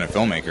as independent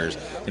filmmakers,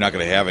 you're not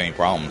going to have any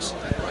problems.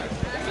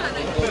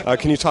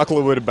 Can you talk a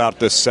little bit about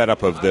the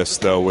setup of this,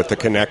 though, with the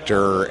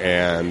connector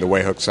and the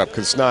way it hooks up?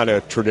 Because it's not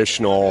a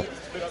traditional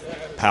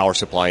power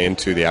supply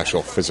into the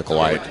actual physical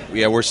light.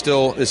 Yeah, we're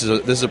still, this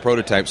is a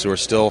prototype, so we're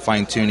still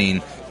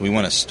fine-tuning. We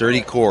want a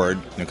sturdy cord,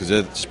 because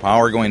there's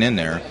power going in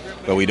there,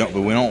 but we don't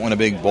want a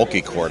big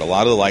bulky cord. A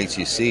lot of the lights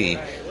you see,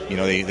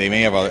 they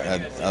may have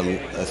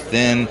a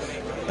thin,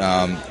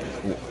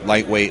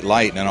 lightweight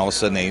light, and then all of a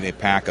sudden they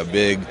pack a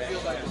big,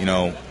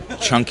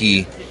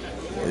 chunky,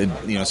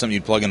 something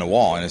you'd plug in the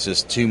wall, and it's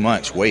just too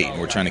much weight.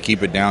 We're trying to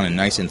keep it down and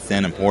nice and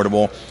thin and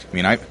portable. I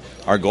mean,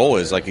 our goal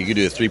is, like, you could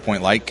do a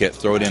 3-point light kit,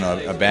 throw it in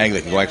a bag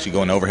that could actually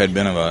go in the overhead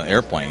bin of an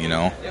airplane,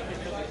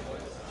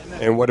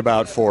 And what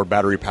about for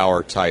battery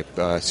power type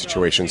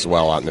situations as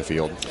well out in the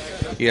field?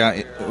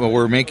 Yeah,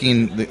 we're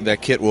making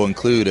that kit will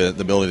include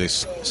the ability to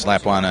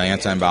slap on an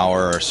Anton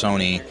Bauer or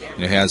Sony.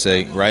 It has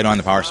right on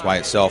the power supply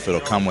itself. It'll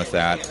come with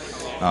that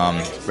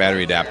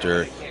battery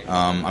adapter.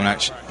 I'm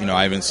not,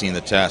 I haven't seen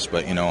the test,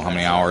 but how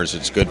many hours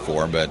it's good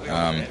for. But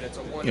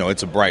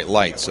it's a bright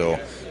light, so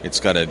it's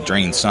got to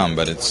drain some,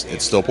 but it's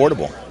still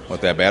portable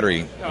with that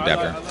battery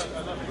adapter.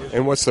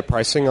 And what's the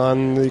pricing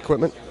on the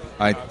equipment?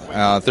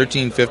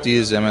 $1,350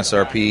 is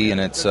MSRP, and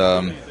it's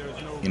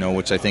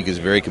which I think is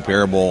very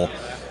comparable.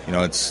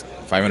 It's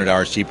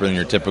 $500 cheaper than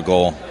your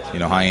typical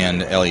high-end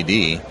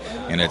LED,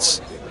 and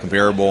it's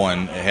comparable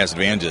and it has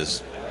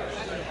advantages.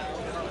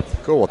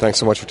 Cool. Well, thanks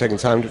so much for taking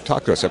time to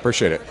talk to us. I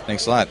appreciate it.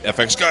 Thanks a lot.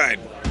 fxguide.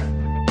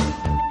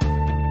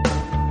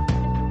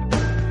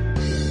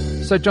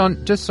 So,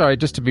 John, just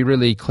to be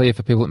really clear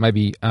for people that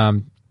maybe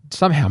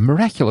somehow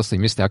miraculously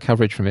missed our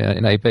coverage from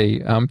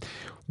NAB,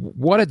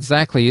 what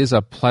exactly is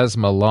a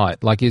plasma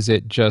light? Like, is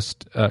it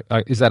just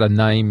is that a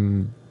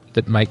name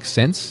that makes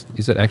sense?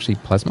 Is it actually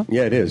plasma?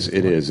 Yeah, it is.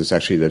 It is. It's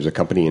actually, there's a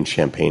company in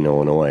Champaign,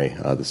 Illinois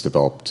that's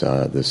developed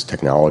this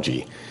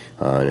technology.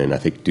 And I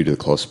think due to the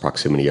close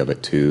proximity of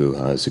it to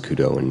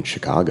Zacuto in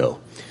Chicago,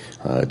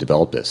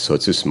 developed this. So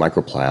it's just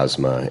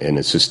microplasma, and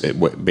it's just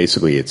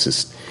basically it's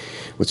just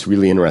what's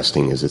really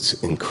interesting is it's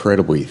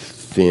incredibly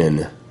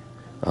thin,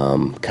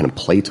 kind of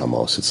plate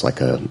almost. It's like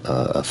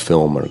a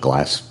film or a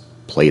glass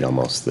plate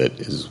almost. That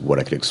is what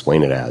I could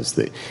explain it as.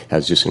 That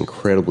has just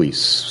incredibly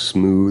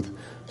smooth,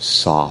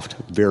 soft,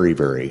 very,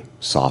 very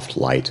soft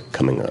light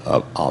coming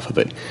up off of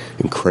it.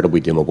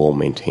 Incredibly dimmable,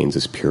 maintains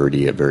its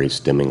purity at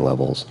various dimming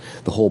levels.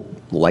 The whole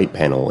light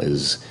panel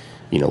is,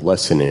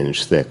 less than an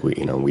inch thick.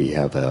 We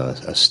have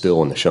a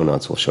still in the show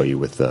notes we'll show you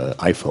with the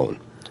iPhone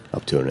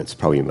up to it. And it's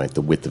probably like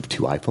the width of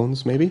 2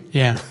 iPhones, maybe?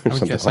 Yeah, I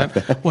would guess like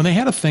that. Well, they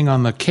had a thing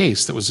on the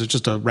case that was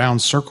just a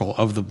round circle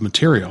of the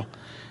material,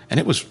 and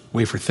it was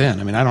wafer thin.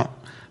 I mean,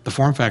 the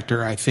form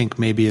factor, I think,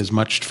 maybe as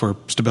much for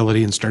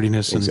stability and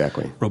sturdiness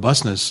and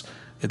robustness.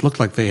 It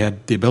looked like they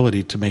had the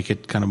ability to make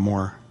it kind of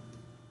more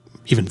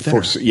even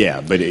thinner.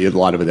 Yeah, but a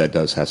lot of it that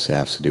does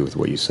have to do with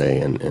what you say.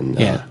 And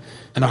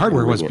the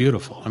hardware was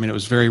beautiful. I mean, it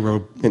was very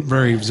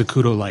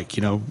Zacuto-like,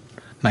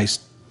 nice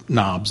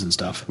knobs and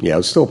stuff. Yeah, it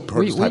was still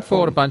we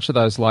bought a bunch of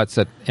those lights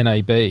at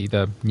NAB,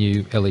 the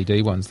new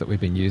LED ones that we've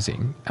been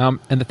using. And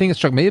the thing that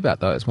struck me about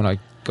those when I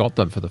got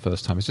them for the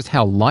first time is just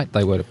how light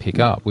they were to pick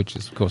up, which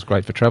is, of course,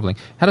 great for traveling.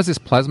 How does this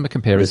plasma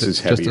compare? Is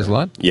it just as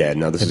light? Yeah,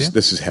 no,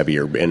 this is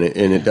heavier. And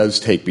it does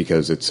take,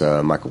 because it's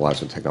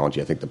microplasma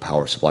technology, I think the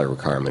power supply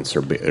requirements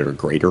are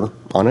greater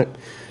on it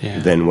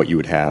than what you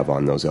would have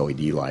on those LED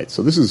lights.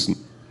 So this is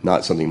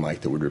not something,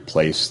 Mike, that would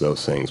replace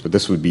those things. But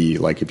this would be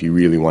like if you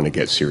really want to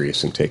get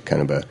serious and take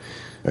kind of a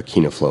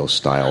KinoFlow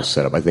style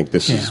setup. I think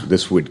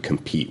this would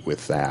compete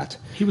with that.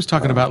 He was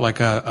talking about like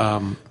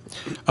a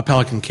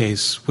Pelican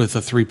case with a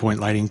 3-point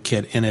lighting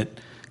kit in it,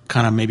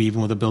 kind of maybe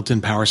even with a built-in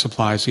power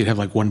supply, so you'd have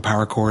like one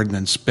power cord and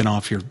then spin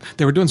off your...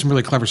 They were doing some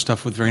really clever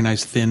stuff with very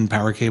nice thin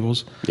power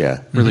cables.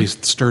 Yeah. Really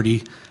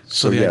sturdy.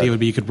 So the idea would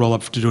be you could roll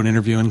up to do an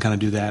interview and kind of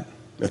do that.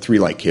 A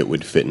 3-light kit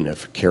would fit in a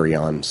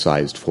carry-on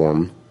sized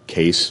form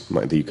case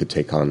that you could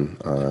take on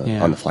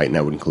the flight, and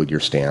that would include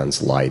your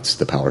stands, lights,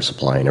 the power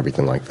supply, and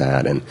everything like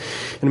that. And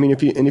I mean,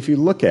 if you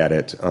look at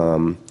it,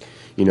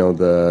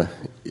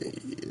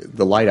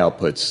 the light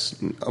output's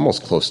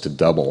almost close to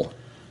double,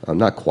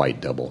 not quite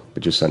double,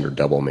 but just under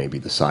double maybe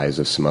the size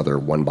of some other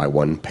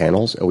 1x1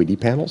 panels, LED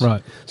panels.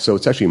 Right. So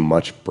it's actually a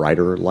much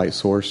brighter light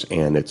source,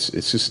 and it's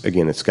just,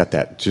 again, it's got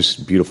that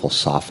just beautiful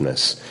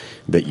softness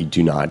that you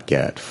do not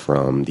get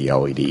from the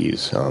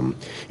LEDs.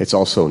 It's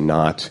also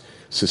not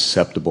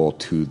susceptible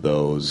to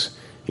those,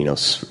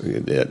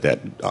 that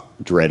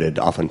dreaded,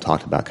 often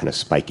talked about kind of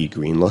spiky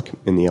green look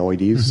in the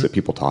LEDs that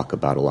people talk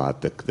about a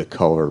lot. The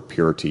color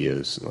purity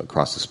is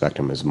across the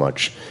spectrum is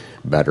much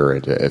better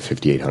at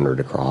 5800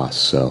 across.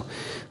 So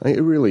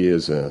it really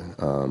is a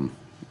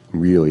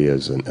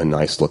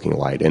nice looking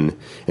light, and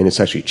it's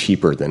actually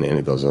cheaper than any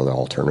of those other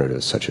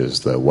alternatives, such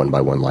as the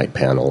 1x1 light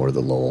panel or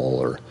the Lowell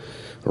or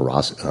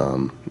Ross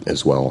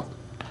as well.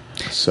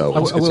 So I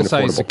will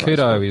say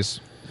Zacuto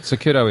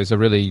Zacuto is a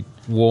really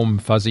warm,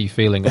 fuzzy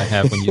feeling I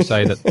have when you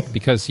say that,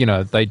 because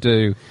they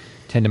do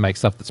tend to make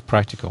stuff that's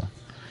practical.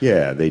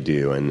 Yeah, they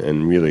do,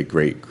 and really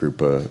great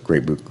group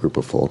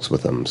of folks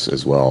with them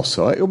as well.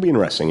 So it'll be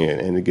interesting.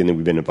 And again,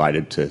 we've been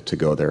invited to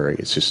go there.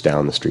 It's just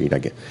down the street. I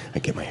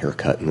get my hair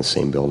cut in the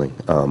same building.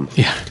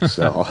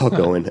 So I'll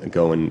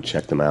go and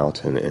check them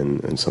out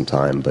and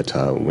sometime. But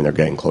when they're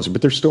getting closer,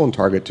 but they're still on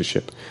target to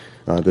ship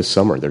this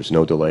summer. There's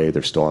no delay.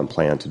 They're still on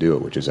plan to do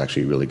it, which is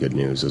actually really good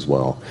news as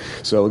well.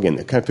 So again,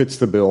 it kind of fits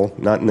the bill.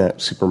 Not in that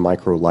super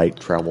micro light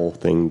travel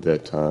thing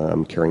that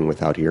I'm carrying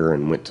with out here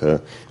and went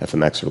to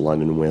FMX or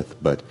London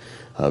with, but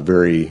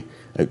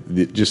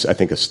just I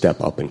think a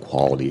step up in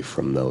quality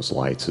from those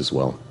lights as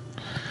well.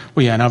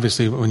 Well, yeah, and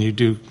obviously when you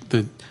do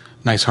the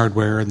nice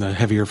hardware and the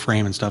heavier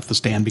frame and stuff, the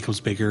stand becomes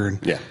bigger.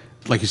 And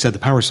like you said, the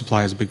power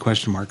supply is a big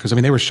question mark, because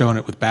they were showing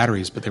it with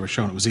batteries, but they were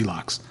showing it with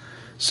Z-Locks.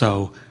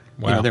 So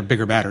they're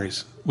bigger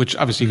batteries, which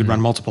obviously you could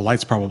run multiple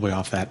lights probably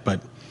off that,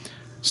 but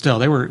still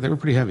they were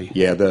pretty heavy.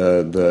 Yeah,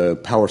 the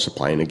power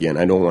supply, and again,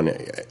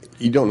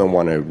 you don't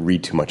want to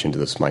read too much into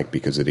this mic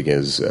because it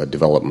is a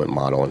development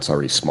model and it's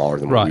already smaller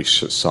than what we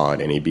saw at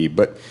NAB.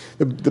 But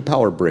the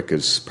power brick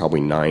is probably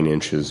 9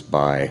 inches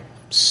by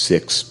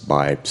 6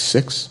 by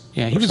 6.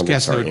 Yeah, he was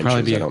guessing it would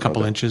probably be a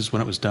couple inches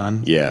when it was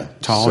done. Yeah,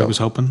 tall. He was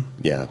hoping.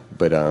 Yeah,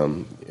 but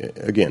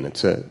again,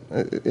 it's a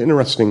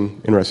interesting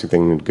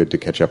thing, and good to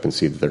catch up and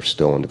see that they're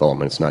still in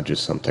development. It's not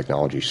just some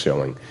technology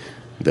showing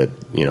that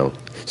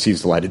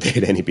sees the light of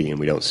day at NAB and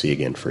we don't see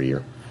again for a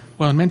year.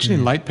 Well, in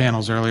mentioning light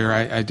panels earlier,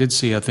 I did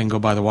see a thing go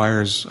by the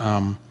wires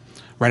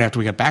right after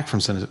we got back from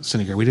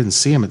Cine Gear. We didn't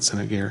see them at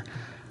Cine Gear.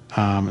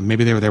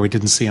 Maybe they were there. We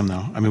didn't see them,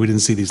 though. We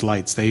didn't see these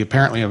lights. They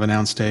apparently have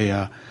announced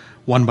a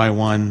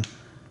 1x1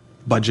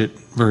 budget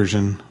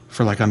version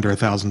for like under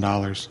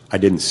 $1,000. I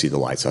didn't see the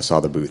lights. I saw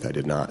the booth. I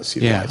did not see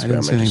the lights, but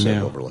I might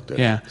have overlooked it.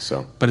 Yeah,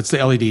 but it's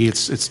the LED.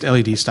 It's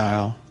LED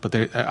style.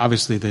 But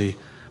obviously the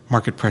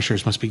market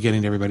pressures must be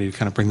getting everybody to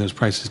kind of bring those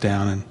prices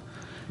down.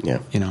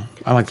 And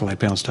I like the light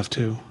panel stuff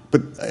too.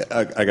 But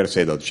I got to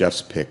say though,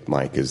 Jeff's pick,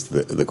 Mike, is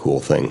the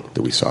cool thing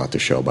that we saw at the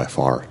show by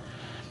far.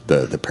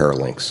 The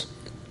Paralinx.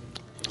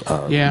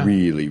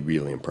 Really,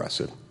 really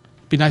impressive.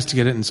 Be nice to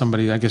get it in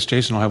somebody. I guess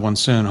Jason will have one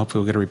soon. Hopefully,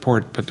 we'll get a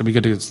report. But it'd be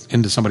good to get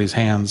into somebody's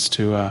hands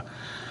to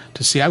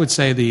see. I would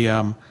say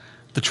the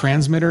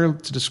transmitter,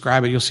 to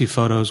describe it. You'll see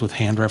photos with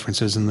hand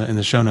references in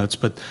the show notes.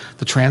 But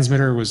the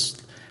transmitter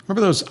was,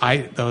 remember those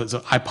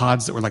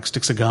iPods that were like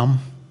sticks of gum?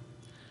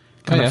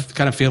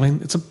 Kind of feeling.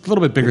 It's a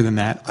little bit bigger than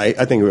that.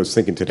 I think I was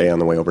thinking today on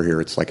the way over here,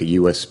 it's like a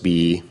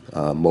USB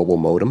mobile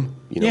modem,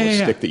 a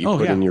stick that you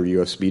put in your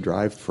USB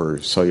drive for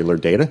cellular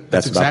data.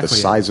 That's about the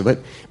size of it,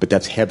 but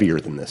that's heavier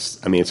than this.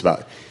 It's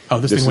about...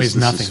 this thing weighs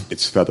nothing.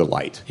 It's feather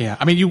light. Yeah.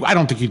 I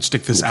don't think you'd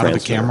stick this out of the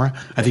camera.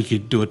 I think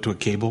you'd do it to a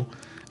cable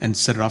and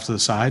set it off to the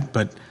side,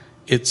 but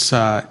it's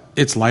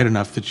light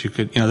enough that you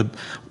could...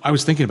 I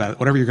was thinking about it.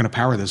 Whatever you're going to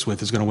power this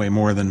with is going to weigh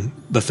more than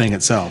the thing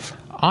itself.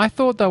 I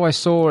thought, though, I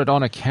saw it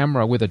on a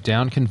camera with a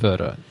down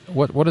converter.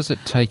 What does it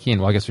take in?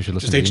 Well, I guess we should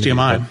listen to just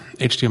HDMI.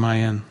 HDMI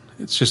in.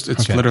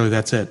 It's literally,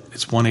 that's it.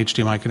 It's one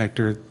HDMI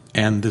connector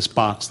and this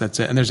box. That's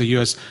it. And there's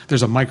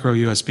a micro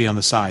USB on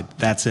the side.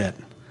 That's it.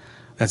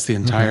 That's the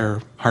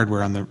entire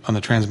hardware on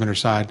the transmitter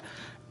side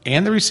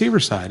and the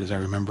receiver side, as I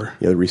remember.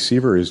 Yeah, the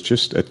receiver is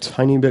just a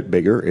tiny bit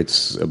bigger.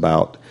 It's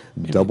about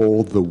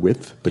double the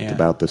width, but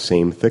about the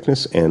same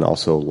thickness, and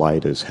also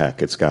light as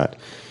heck.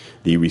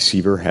 The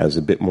receiver has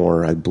a bit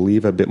more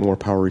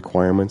power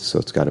requirements, so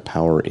it's got a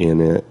power in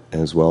it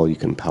as well. You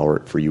can power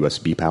it for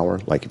USB power.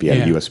 Like if you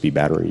had a USB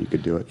battery, you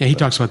could do it. Yeah, he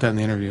talks about that in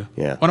the interview.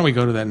 Yeah. Why don't we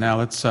go to that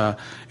now?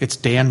 It's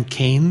Dan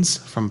Keynes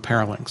from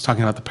Paralinx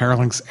talking about the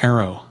Paralinx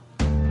Arrow.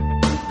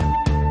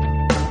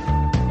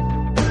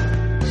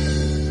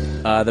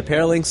 The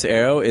Paralinx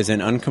Arrow is an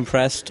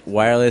uncompressed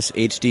wireless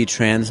HD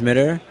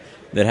transmitter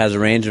that has a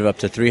range of up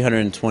to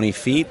 320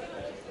 feet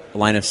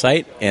line of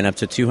sight and up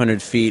to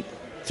 200 feet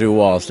through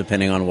walls,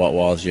 depending on what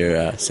walls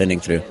you're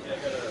sending through.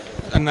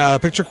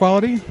 And picture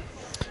quality?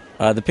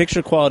 The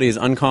picture quality is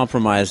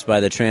uncompromised by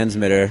the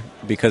transmitter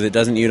because it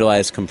doesn't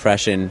utilize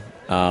compression.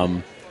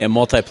 It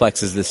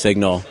multiplexes the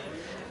signal,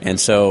 and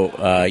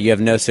so you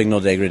have no signal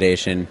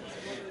degradation.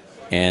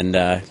 And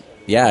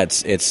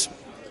it's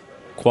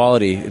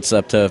quality. It's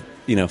up to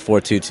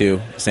 422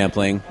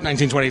 sampling.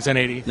 1920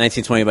 1080.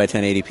 1920 by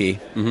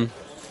 1080p,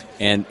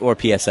 and or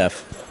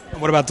PSF.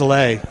 And what about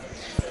delay?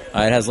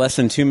 It has less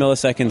than 2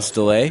 milliseconds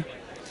delay,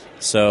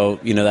 so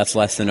that's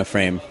less than a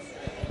frame.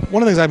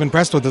 One of the things I've been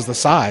impressed with is the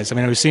size.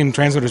 We've seen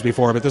transmitters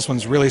before, but this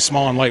one's really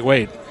small and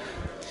lightweight.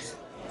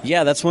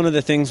 Yeah, that's one of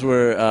the things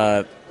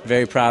we're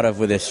very proud of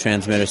with this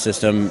transmitter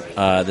system.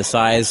 The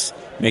size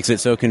makes it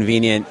so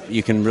convenient.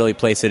 You can really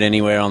place it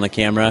anywhere on the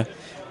camera,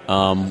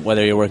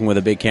 whether you're working with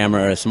a big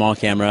camera or a small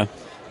camera.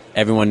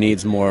 Everyone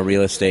needs more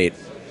real estate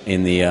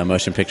in the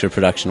motion picture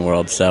production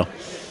world. So,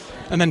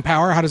 and then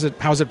power. How is it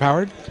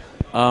powered?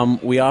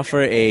 We offer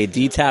a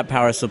D-tap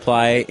power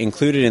supply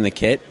included in the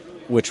kit,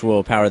 which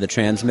will power the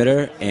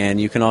transmitter,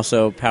 and you can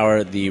also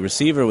power the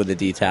receiver with the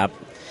D-tap.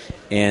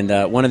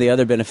 And one of the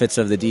other benefits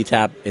of the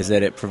DTAP is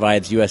that it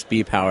provides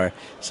USB power,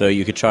 so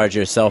you could charge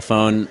your cell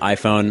phone,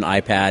 iPhone,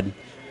 iPad.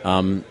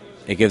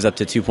 It gives up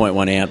to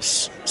 2.1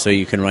 amps, so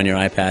you can run your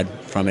iPad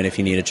from it if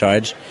you need a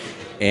charge.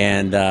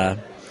 And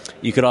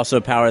you could also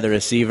power the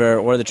receiver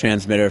or the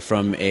transmitter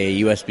from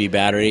a USB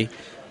battery.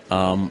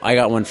 I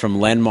got one from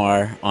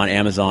Lenmar on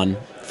Amazon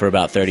for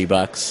about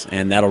 $30,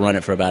 and that'll run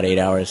it for about 8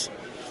 hours.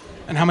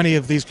 And how many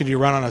of these could you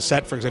run on a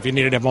set? For example, if you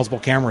needed to have multiple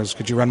cameras,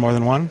 could you run more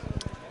than one?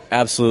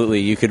 Absolutely.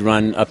 You could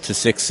run up to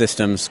 6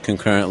 systems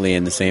concurrently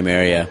in the same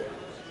area.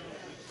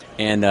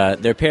 And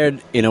they're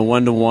paired in a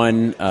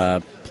one-to-one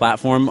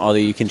platform, although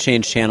you can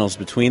change channels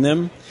between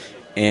them.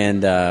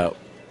 And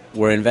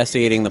we're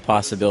investigating the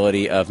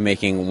possibility of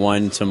making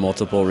one to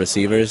multiple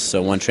receivers,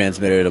 so one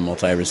transmitter to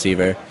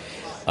multi-receiver.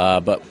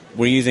 But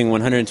we're using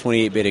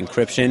 128-bit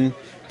encryption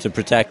to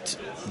protect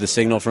the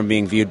signal from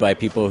being viewed by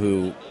people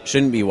who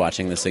shouldn't be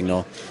watching the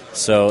signal.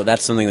 So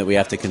that's something that we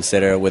have to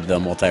consider with the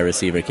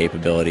multi-receiver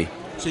capability.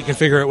 So you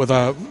configure it with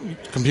a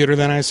computer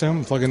then, I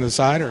assume? Plug into the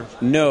side? Or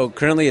No,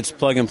 currently it's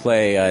plug and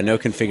play, no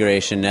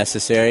configuration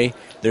necessary.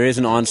 There is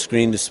an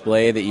on-screen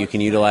display that you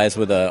can utilize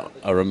with a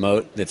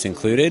remote that's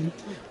included,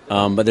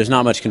 but there's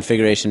not much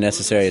configuration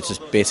necessary. It's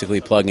just basically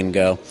plug and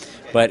go.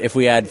 But if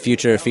we add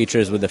future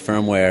features with the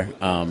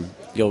firmware,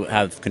 you'll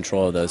have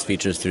control of those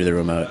features through the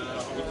remote.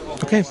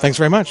 Okay, thanks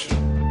very much.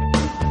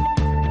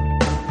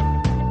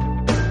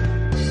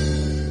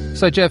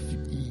 So, Jeff,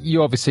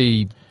 you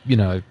obviously,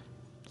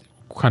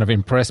 kind of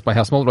impressed by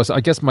how small it was. I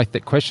guess my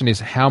question is,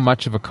 how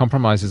much of a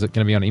compromise is it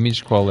going to be on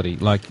image quality?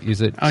 Like,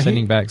 is it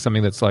sending back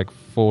something that's like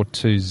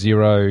 420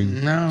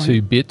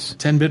 2-bit?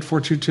 10-bit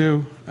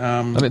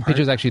 422.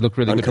 Pictures actually look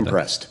really good.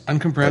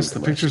 Uncompressed. The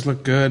pictures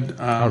look good.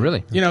 Oh,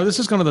 really? This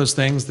is one of those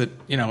things that,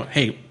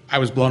 hey, I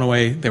was blown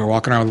away. They were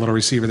walking around with a little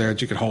receiver there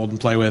that you could hold and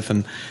play with,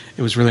 and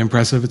it was really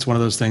impressive. It's one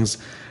of those things.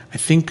 I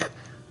think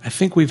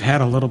we've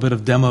had a little bit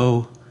of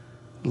demo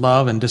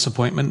love and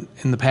disappointment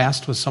in the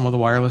past with some of the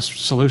wireless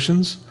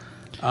solutions.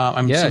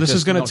 So this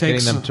is going to take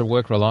getting them to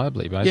work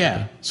reliably, basically.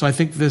 Yeah. So I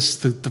think the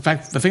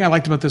thing I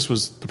liked about this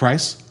was the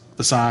price,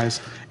 the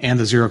size, and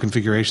the zero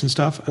configuration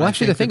stuff. Well,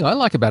 actually, the thing I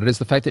like about it is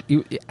the fact that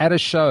you, at a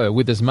show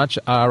with as much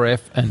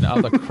RF and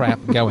other crap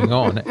going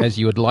on as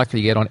you would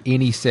likely get on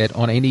any set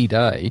on any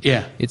day,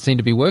 it seemed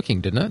to be working,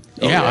 didn't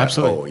it?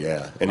 Absolutely. Oh,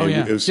 yeah. And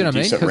it was a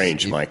decent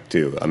range, Mike,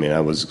 too. I mean,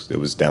 it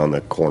was down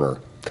the corner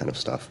kind of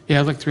stuff.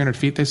 Yeah, like 300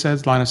 feet, they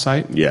said, line of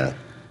sight. Yeah.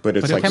 But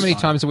it's like how many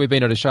times have we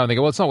been at a show and they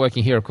go, well, it's not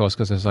working here, of course,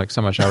 because there's like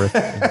so much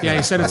RF. Yeah,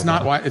 he said it's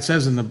not. It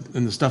says in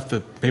the stuff,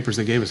 the papers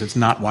they gave us, it's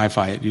not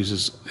Wi-Fi. It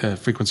uses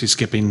frequency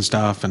skipping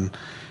stuff, and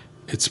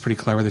it's pretty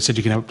clever. They said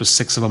you can have up to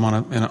 6 of them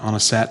on a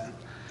set.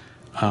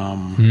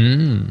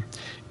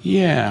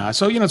 Yeah,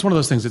 so it's one of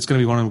those things. It's going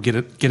to be one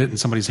to get it in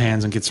somebody's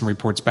hands and get some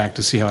reports back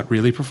to see how it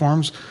really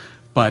performs.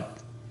 But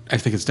I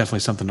think it's definitely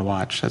something to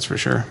watch. That's for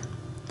sure.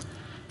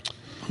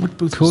 What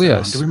booth was that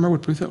on? Do we remember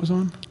what booth that was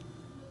on?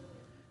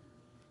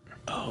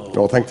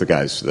 Well, thank the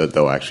guys,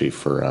 though, actually,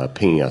 for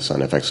pinging us on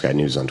fxguide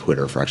News on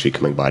Twitter, for actually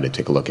coming by to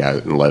take a look at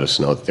it and let us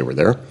know that they were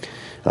there,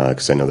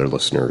 because I know they're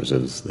listeners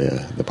of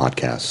the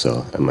podcast.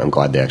 So I'm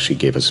glad they actually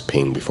gave us a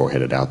ping before we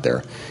headed out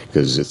there,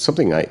 because it's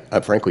something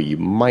frankly, you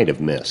might have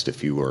missed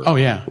if you were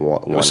it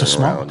was so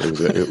small.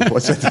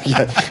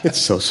 It's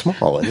so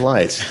small and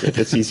light.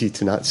 It's easy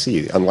to not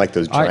see, unlike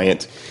those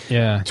giant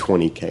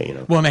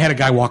 20K. Well, and they had a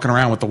guy walking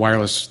around with the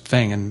wireless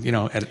thing, and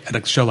at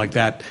a show like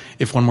that,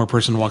 if one more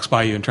person walks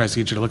by you and tries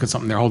to get you to look at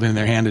something they're holding in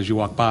their hand as you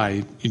walk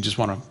by, you just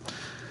want to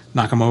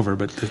knock them over.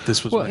 But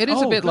this was it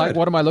is a bit like,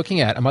 what am I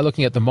looking at? Am I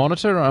looking at the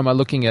monitor, or am I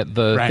looking at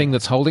the thing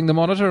that's holding the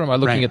monitor, or am I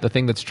looking at the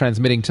thing that's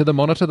transmitting to the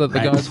monitor that the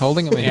guy's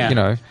holding? I mean,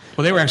 Well,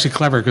 they were actually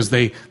clever, because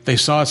they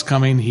saw us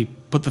coming. He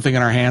put the thing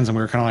in our hands, and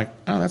we were kind of like,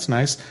 oh, that's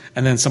nice.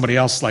 And then somebody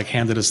else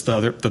handed us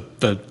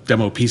the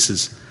demo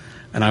pieces,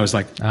 and I was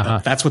like,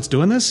 that's what's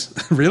doing this?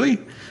 Really?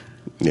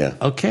 Yeah.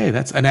 Okay,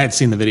 and I had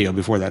seen the video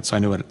before that, so I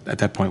knew at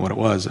that point what it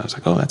was. I was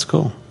like, oh, that's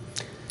cool.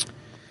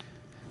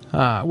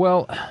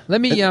 Well,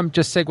 let me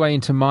just segue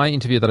into my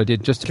interview that I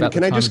did just about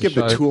Can the I time just of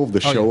the give the Tool of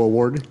the Show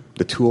award?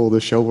 The Tool of the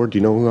Show award. Do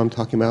you know who I'm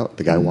talking about?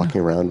 The guy walking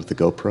around with the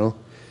GoPro?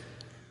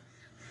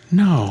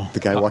 No.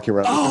 The guy walking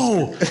around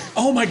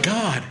Oh my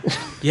God.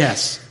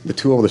 Yes. The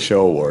Tool of the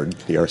Show award,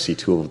 the RC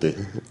Tool of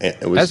the...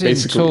 It was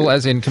as in tool,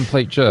 as in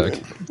complete jerk.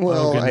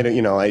 Well,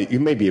 you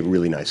may be a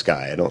really nice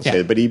guy. I don't say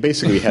it, but he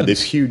basically had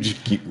this huge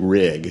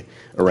rig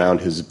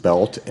around his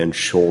belt and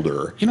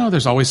shoulder.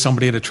 There's always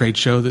somebody at a trade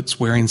show that's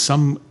wearing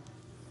some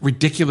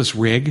ridiculous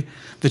rig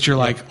that you're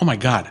like, oh my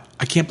God,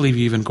 I can't believe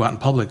you even go out in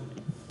public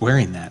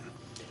wearing that.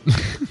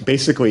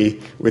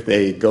 Basically, with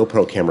a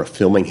GoPro camera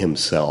filming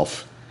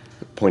himself,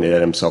 pointed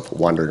at himself,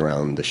 wandering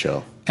around the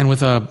show. And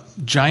with a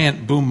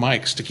giant boom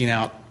mic sticking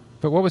out.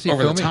 But what was he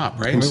over filming? The top,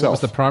 right? What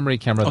was the primary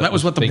camera? That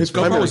was what his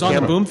GoPro was on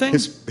the boom thing?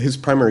 His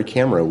primary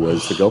camera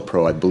was the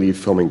GoPro, I believe,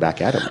 filming back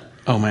at him.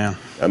 Oh man,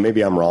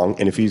 maybe I'm wrong.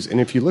 And if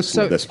you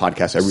listen to this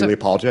podcast, I really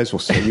apologize. We'll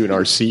send you an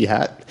RC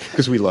hat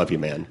because we love you,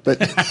 man. But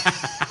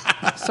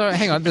So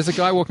hang on, there's a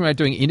guy walking around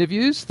doing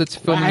interviews that's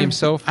filming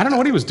himself. I don't know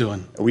what he was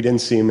doing. We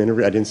didn't see him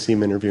interview. I didn't see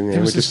him interviewing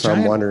anyone. We just saw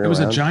him wandering around. It was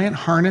a giant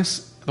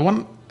harness. The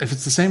one, if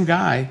it's the same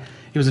guy,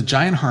 it was a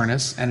giant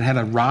harness and it had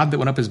a rod that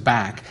went up his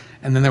back,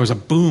 and then there was a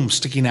boom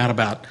sticking out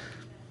about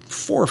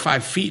 4 or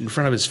 5 feet in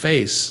front of his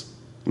face.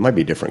 It might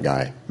be a different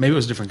guy. Maybe it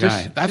was a different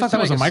guy. I thought that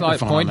was a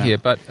microphone point on that. here,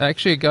 but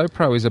actually a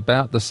GoPro is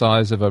about the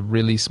size of a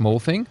really small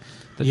thing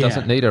that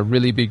doesn't need a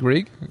really big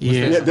rig. Was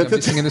there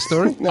missing in the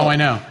story? No. Oh, I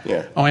know.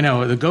 Yeah. Oh, I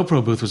know. The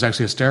GoPro booth was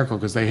actually hysterical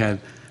because they had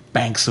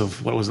banks of,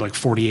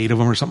 48 of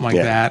them or something like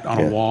that on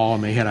a wall,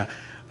 and they had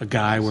a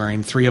guy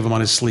wearing 3 of them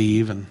on his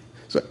sleeve. And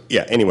so,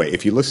 anyway,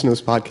 if you listen to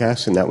this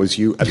podcast and that was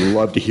you, I'd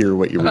love to hear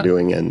what you were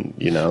doing and,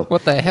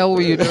 What the hell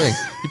were you doing?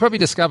 You probably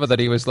discovered that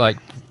he was like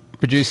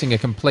producing a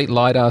complete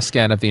LiDAR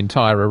scan of the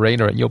entire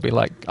arena, and you'll be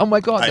like, oh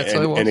my God, that's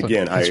so awesome. And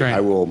again, I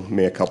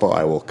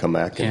will come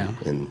back Yeah.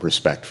 in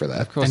respect for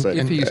that. Of course,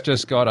 if he's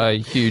just got a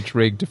huge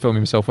rig to film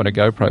himself on a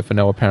GoPro for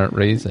no apparent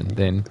reason,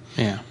 then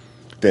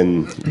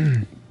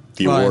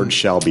the award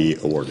shall be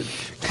awarded.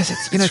 Because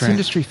it's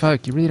industry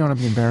folk. You really don't want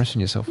to be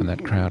embarrassing yourself in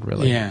that crowd,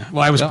 really. Yeah.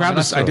 Well, I was proud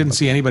to. I didn't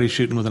see anybody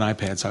shooting with an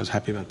iPad, so I was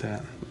happy about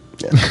that.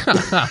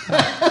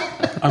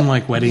 Yeah.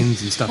 Unlike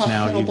weddings and stuff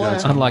now,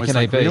 Unlike an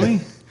AB. Really?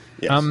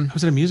 Yes. I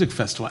was at a music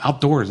festival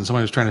outdoors, and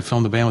somebody was trying to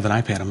film the band with an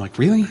iPad. I'm like,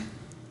 really?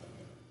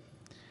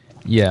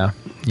 Yeah,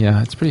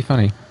 it's pretty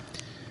funny.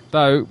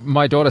 Though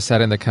my daughter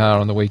sat in the car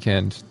on the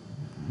weekend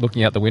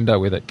looking out the window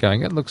with it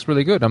going, it looks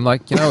really good. I'm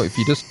like, if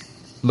you just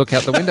look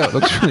out the window, it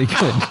looks really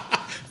good.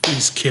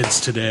 These kids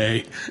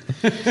today.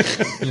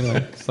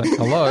 It's like,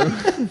 hello,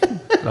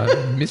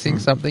 I'm missing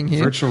something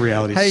here. Virtual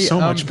reality is so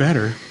much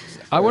better.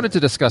 I wanted to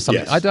discuss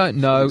something. Yes. I don't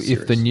know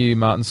if the new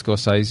Martin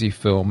Scorsese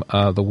film,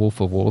 The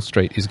Wolf of Wall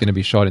Street, is going to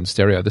be shot in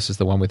stereo. This is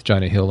the one with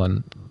Jonah Hill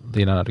and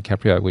Leonardo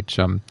DiCaprio, which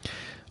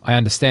I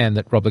understand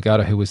that Rob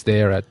Legato, who was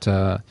there at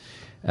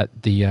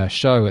the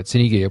show at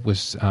Cine Gear,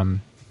 was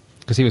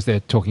because he was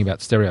there talking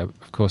about stereo.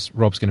 Of course,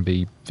 Rob's going to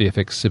be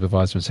VFX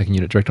supervisor and second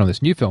unit director on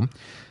this new film,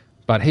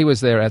 but he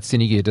was there at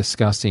Cine Gear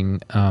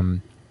discussing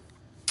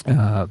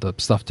the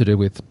stuff to do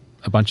with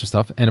a bunch of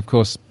stuff, and of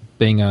course,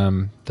 being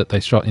that they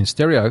shot in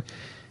stereo.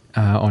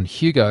 On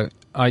Hugo,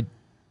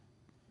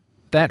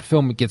 that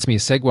film gets me a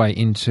segue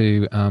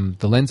into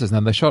the lenses. Now,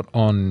 they shot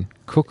on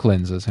Cooke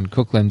lenses, and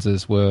Cooke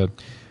lenses were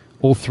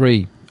all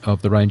 3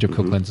 of the range of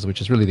Cooke lenses,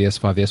 which is really the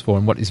S5, the S4,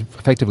 and what is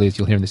effectively, as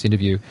you'll hear in this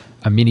interview,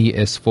 a mini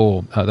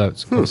S4, though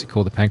it's obviously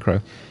called the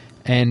Pancro.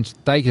 And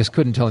they just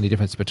couldn't tell any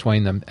difference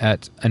between them.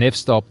 At an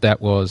f-stop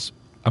that was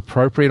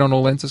appropriate on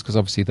all lenses, because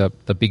obviously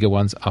the bigger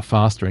ones are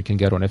faster and can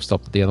go to an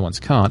f-stop that the other ones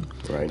can't.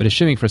 Right. But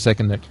assuming for a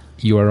second that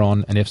you are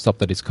on an f-stop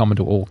that is common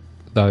to all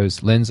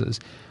those lenses,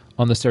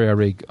 on the stereo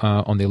rig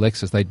on the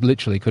Alexis, they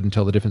literally couldn't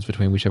tell the difference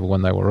between whichever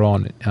one they were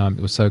on.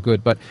 It was so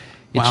good. But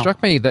it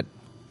struck me that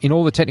in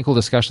all the technical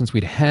discussions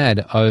we'd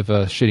had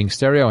over shooting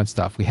stereo and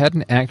stuff, we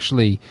hadn't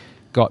actually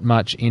got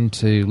much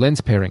into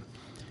lens pairing.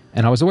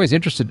 And I was always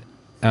interested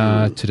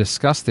to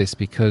discuss this,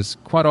 because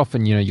quite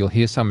often, you'll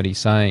hear somebody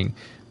saying,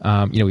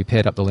 we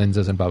paired up the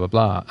lenses and blah, blah,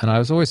 blah. And I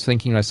was always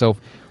thinking to myself,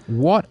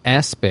 what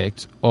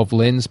aspect of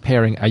lens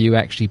pairing are you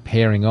actually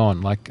pairing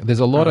on? Like, there's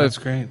a lot of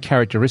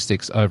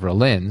characteristics over a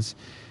lens,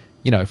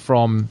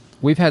 from...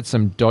 We've had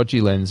some dodgy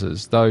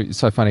lenses, though. It's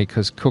so funny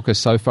because Cooke is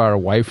so far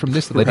away from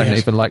this that they didn't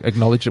even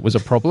acknowledge it was a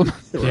problem.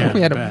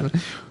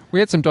 We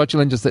had some dodgy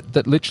lenses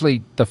that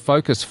literally the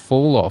focus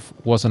fall off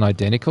wasn't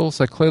identical.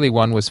 So clearly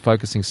one was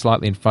focusing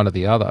slightly in front of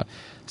the other.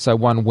 So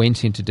one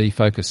went into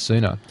defocus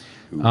sooner.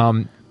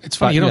 It's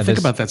funny, you don't think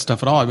about that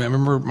stuff at all. I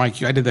remember,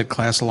 Mike, I did that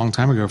class a long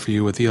time ago for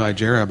you with Eli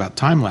Jarrah about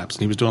time lapse,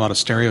 and he was doing a lot of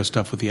stereo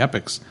stuff with the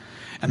Epics.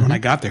 And when I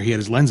got there, he had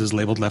his lenses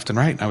labeled left and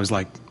right, and I was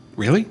like,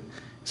 really?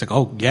 He's like,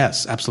 oh,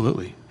 yes,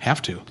 absolutely.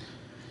 Have to.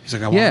 He's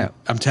like,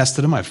 I'm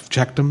tested them. I've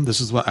checked them.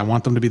 This is what I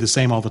want them to be the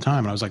same all the time.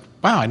 And I was like,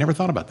 wow, I never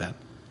thought about that.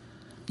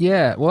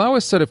 Yeah. Well, I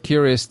was sort of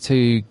curious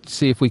to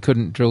see if we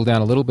couldn't drill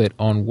down a little bit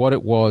on what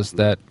it was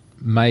that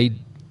made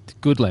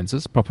good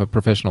lenses, proper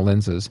professional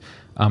lenses,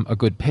 a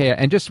good pair,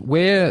 and just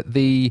where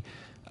the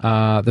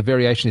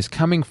variation is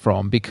coming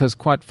from. Because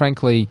quite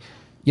frankly,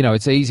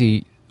 it's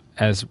easy,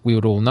 as we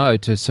would all know,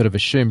 to sort of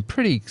assume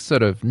pretty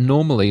sort of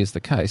normally is the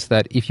case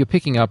that if you're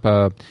picking up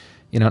an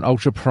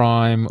ultra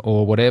prime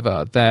or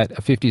whatever, that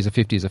a 50 is a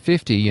 50 is a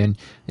 50, and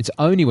it's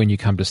only when you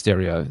come to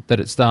stereo that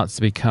it starts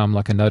to become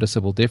like a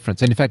noticeable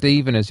difference. And in fact,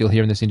 even as you'll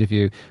hear in this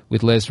interview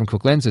with Les from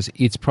Cooke Lenses,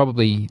 it's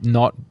probably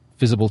not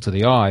visible to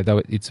the eye,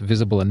 though it's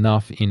visible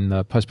enough in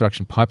the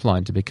post-production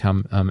pipeline to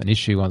become an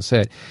issue on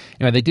set.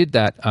 Anyway, they did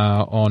that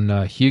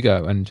on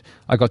Hugo, and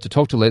I got to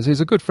talk to Les,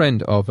 who's a good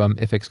friend of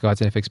fxguides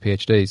and FX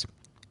PhDs.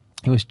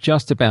 He was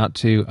just about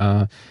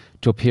to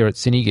appear at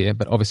Cine Gear,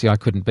 but obviously I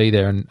couldn't be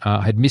there, and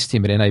I had missed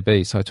him at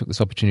NAB, so I took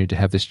this opportunity to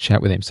have this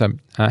chat with him. So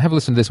have a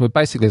listen to this. We're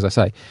basically, as I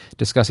say,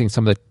 discussing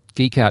some of the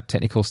geek-out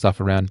technical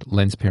stuff around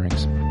lens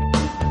pairings.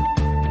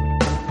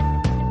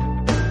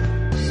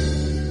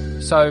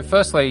 So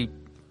firstly,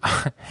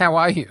 how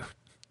are you?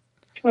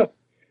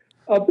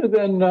 Other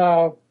than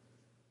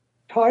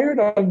tired,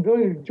 I'm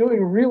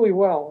doing really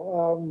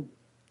well.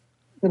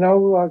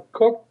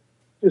 Cooke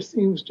just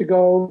seems to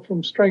go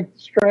from strength to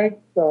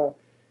strength.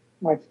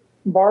 My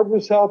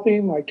Barbara's healthy.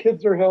 My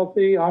kids are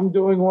healthy. I'm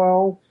doing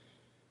well.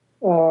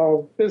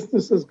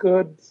 Business is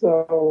good.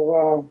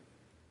 So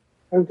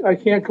I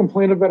can't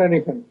complain about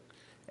anything.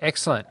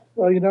 Excellent.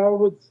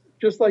 Well, it's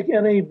just like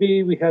NAB,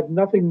 we had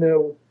nothing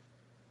new.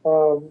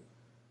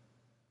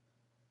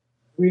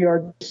 We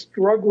are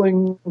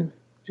struggling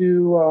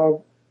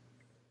to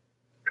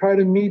try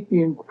to meet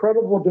the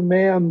incredible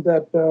demand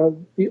that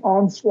the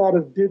onslaught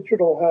of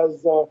digital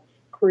has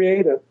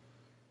created.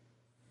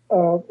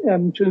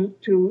 And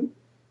to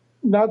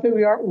not that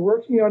we aren't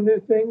working on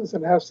new things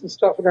and have some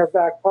stuff in our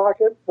back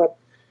pocket, but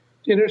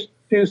to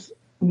introduce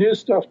new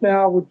stuff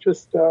now would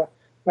just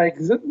my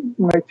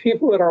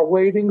people that are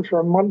waiting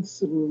for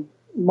months and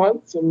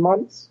months and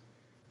months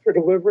for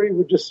delivery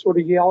would just sort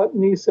of yell at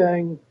me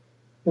saying,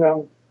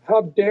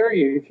 how dare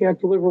you? You can't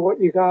deliver what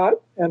you got.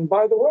 And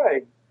by the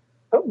way,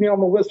 put me on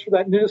the list for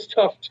that new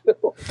stuff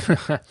too.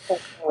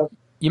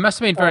 You must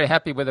have been very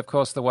happy with, of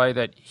course, the way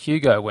that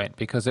Hugo went,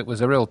 because it was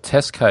a real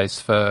test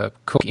case for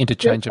Cooke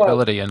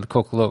interchangeability and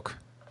Cooke look.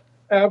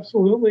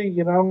 Absolutely.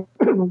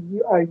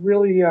 I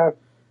really,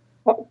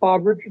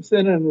 Bob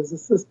Richardson and his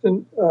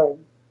assistant,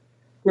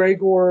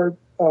 Gregor,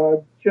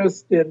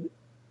 just did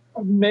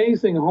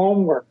amazing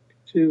homework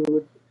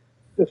to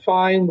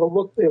define the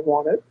look they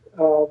wanted.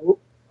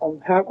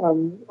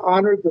 I'm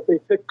honored that they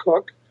picked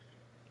Cooke.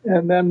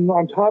 And then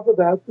on top of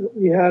that,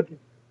 we had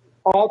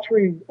all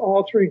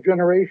three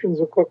generations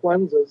of Cooke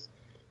lenses,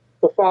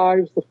 the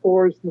 5s, the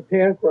 4s, and the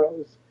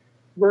Panchros,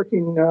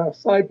 working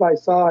side by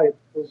side.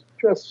 It was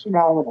just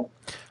phenomenal.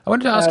 I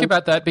wanted to ask you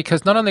about that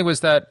because not only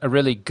was that a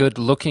really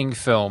good-looking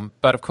film,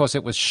 but of course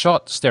it was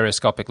shot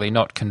stereoscopically,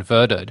 not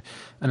converted.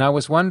 And I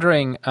was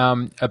wondering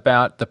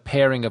about the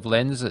pairing of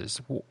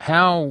lenses.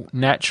 How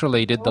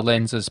naturally did the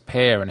lenses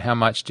pair, and how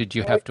much did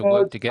you have to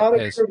work to get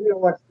pairs?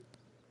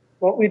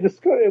 What we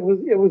discovered, it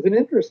was an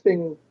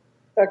interesting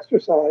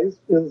exercise.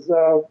 Is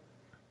that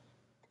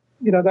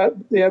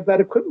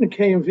equipment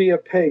came via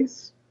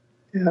Pace,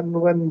 and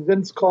when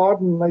Vince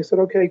called and I said,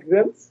 "Okay,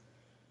 Vince,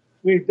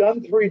 we've done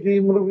 3D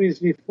movies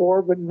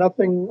before, but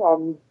nothing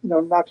on,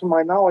 not to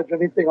my knowledge,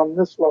 anything on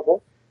this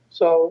level.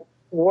 So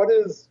what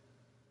is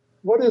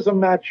a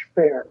match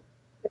pair?"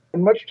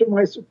 And much to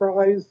my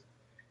surprise,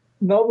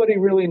 nobody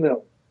really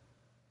knew.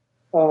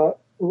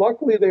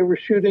 Luckily, they were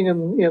shooting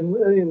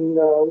in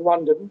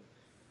London,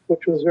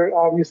 which was very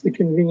obviously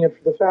convenient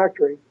for the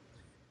factory.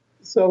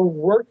 So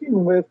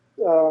working with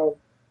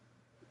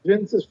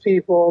Vince's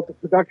people, the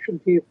production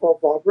people,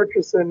 Bob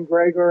Richardson,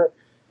 Gregor,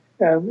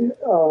 and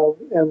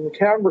the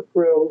camera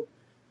crew,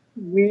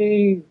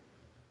 we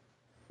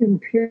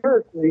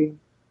empirically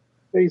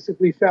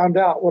basically found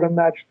out what a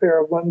matched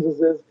pair of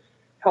lenses is,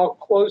 how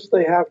close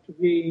they have to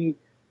be,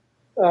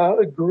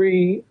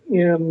 agree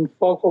in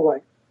focal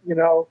length.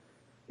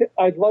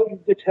 I'd love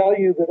to tell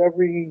you that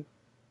every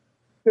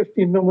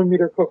 50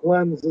 millimeter Cooke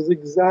lens is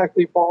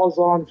exactly balls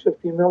on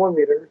 50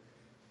 millimeter,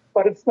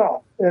 but it's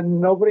not,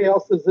 and nobody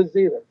else's is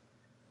either.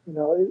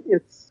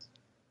 It's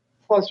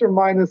plus or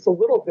minus a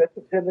little bit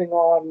depending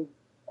on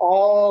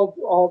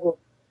all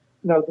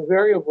the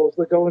variables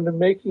that go into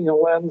making a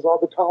lens, all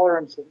the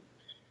tolerances.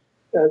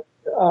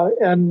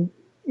 And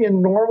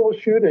in normal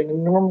shooting,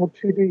 in normal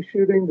 2D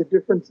shooting, the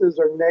differences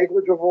are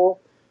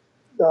negligible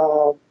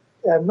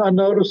and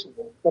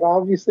unnoticeable. But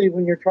obviously,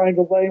 when you're trying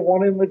to lay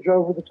one image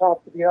over the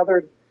top of the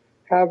other,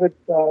 have it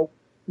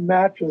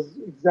match as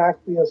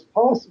exactly as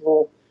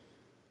possible,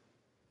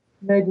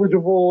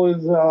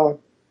 negligible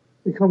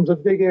becomes a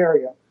big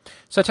area.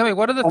 So tell me,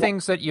 what are the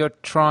things that you're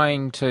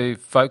trying to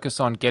focus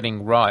on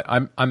getting right?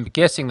 I'm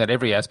guessing that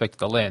every aspect of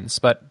the lens,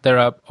 but there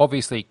are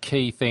obviously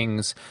key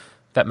things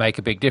that make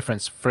a big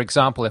difference. For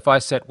example, if I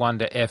set one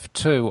to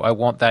f2, I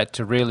want that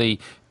to really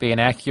be an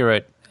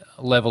accurate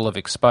level of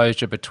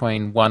exposure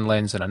between one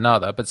lens and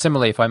another. But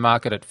similarly, if I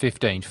mark it at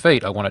 15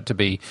 feet, I want it to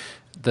be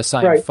the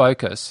same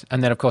focus.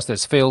 And then, of course,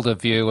 there's field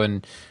of view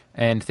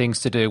and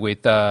things to do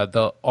with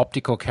the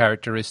optical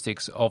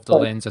characteristics of the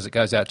lens as it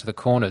goes out to the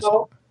corners.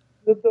 Well,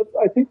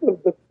 I think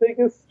the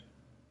biggest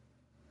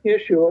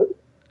issue,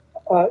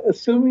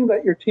 assuming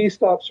that your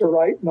T-stops are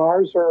right, and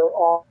ours are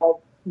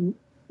all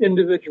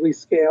individually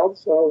scaled,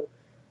 so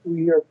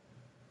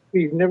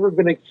we've never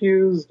been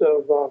accused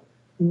of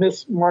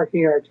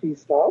mismarking our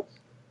T-stops.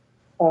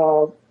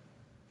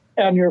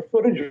 And your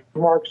footage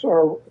marks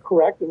are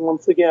correct, and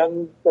once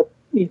again, that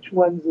each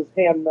lens is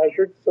hand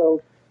measured,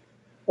 so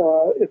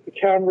if the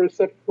camera is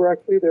set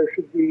correctly, there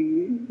should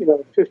be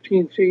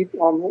 15 feet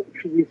on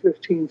should be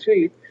 15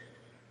 feet.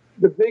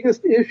 The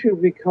biggest issue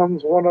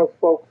becomes one of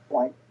focal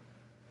length,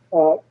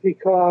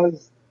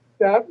 because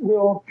that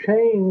will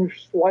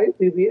change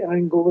slightly the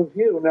angle of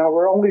view. Now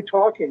we're only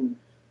talking,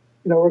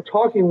 we're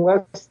talking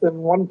less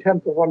than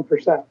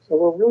 0.1%. So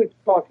we're really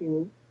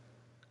talking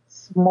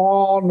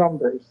small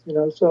numbers.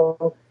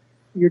 So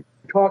you're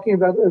talking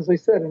about, as I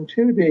said, in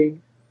 2D,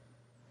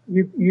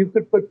 you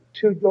could put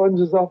two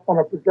lenses up on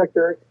a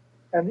projector,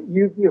 and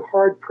you'd be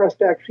hard pressed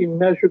to actually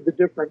measure the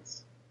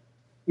difference.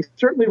 You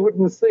certainly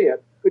wouldn't see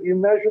it. Could you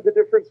measure the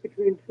difference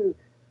between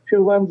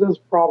two lenses?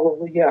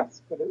 Probably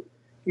yes, but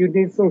you'd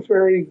need some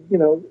very,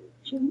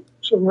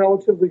 some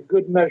relatively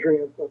good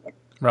measuring equipment.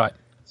 Right.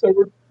 So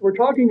we're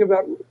talking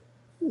about.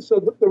 So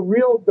the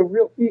real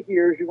key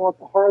here is you want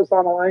the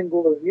horizontal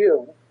angle of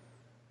view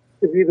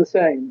to be the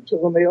same. So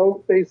when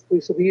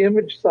so the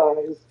image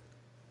size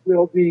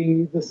will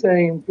be the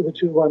same for the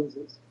two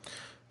lenses.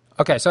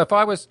 Okay, so if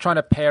I was trying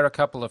to pair a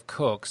couple of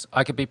Cookes,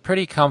 I could be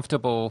pretty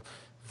comfortable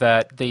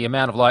that the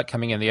amount of light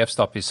coming in the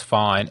f-stop is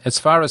fine. As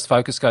far as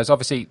focus goes,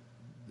 obviously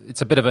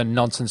it's a bit of a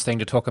nonsense thing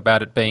to talk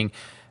about it being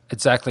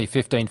exactly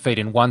 15 feet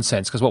in one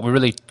sense, because what we're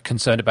really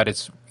concerned about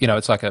is,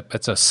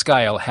 it's a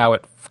scale. How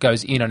it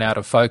goes in and out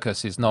of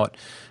focus is not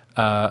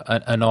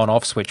an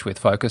on-off switch with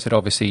focus. It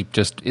obviously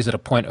just is at a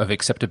point of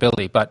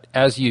acceptability. But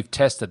as you've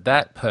tested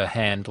that per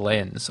hand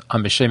lens,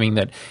 I'm assuming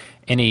that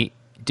any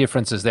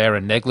differences there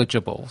are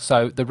negligible.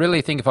 So the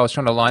really thing, if I was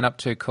trying to line up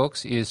two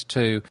Cookes, is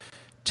to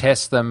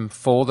test them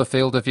for the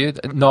field of view,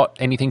 not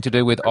anything to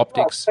do with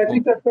optics. I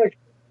think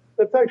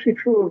that's actually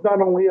true of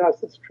not only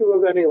us, it's true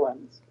of any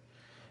lens.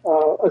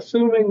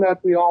 Assuming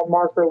that we all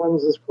mark our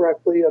lenses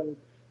correctly, and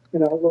I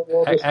don't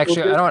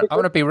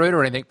want to be rude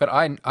or anything, but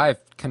I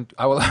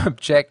will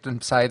object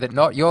and say that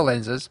not your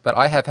lenses, but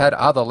I have had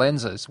other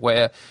lenses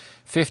where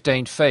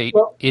 15 feet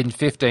in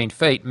 15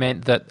 feet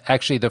meant that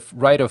actually the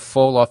rate of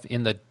fall off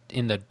in the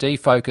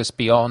defocus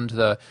beyond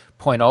the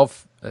point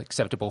of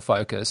acceptable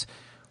focus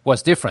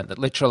was different. That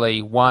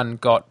literally one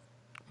got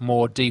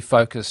more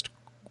defocused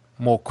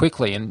more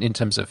quickly in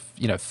terms of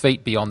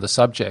feet beyond the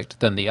subject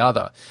than the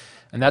other.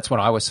 And that's when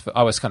I was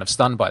kind of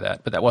stunned by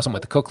that, but that wasn't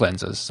with the Cooke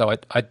lenses. So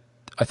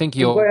I think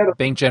you're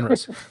being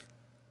generous.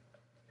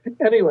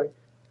 Anyway,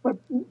 but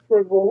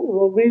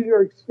we'll leave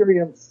your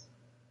experience.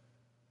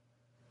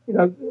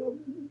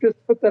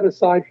 Just put that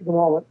aside for the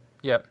moment.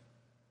 Yep.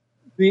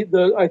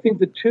 I think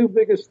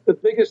the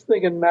biggest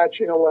thing in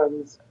matching a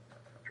lens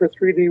for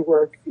 3D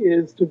work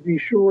is to be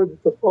sure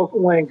that the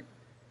focal length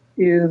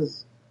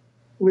is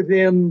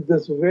within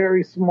this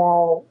very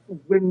small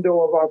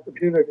window of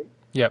opportunity.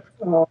 Yep.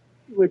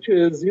 Which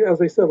is,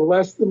 as I said,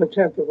 less than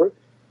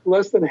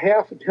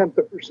half a tenth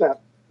of percent.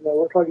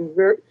 We're talking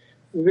very,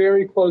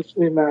 very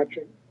closely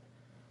matching.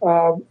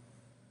 So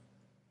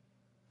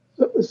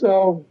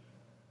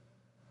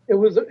it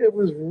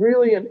was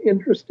really an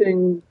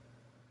interesting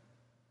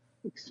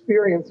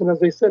experience, and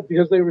as I said,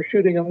 because they were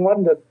shooting in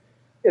London,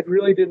 it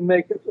really didn't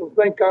make it. So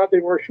thank God they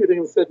were shooting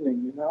in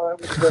Sydney. It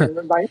was in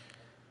the night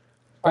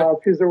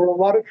because there were a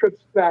lot of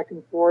trips back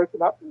and forth,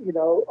 and up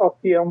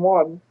the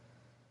M1.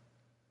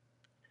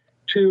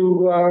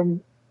 To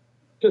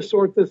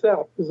sort this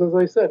out, because as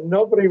I said,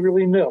 nobody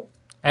really knew.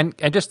 And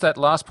just that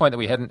last point that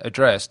we hadn't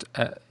addressed,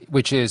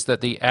 which is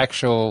that the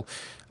actual,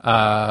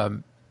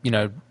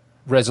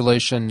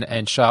 resolution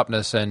and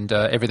sharpness and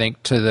everything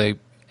to the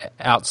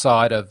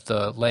outside of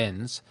the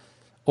lens,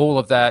 all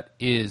of that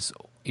is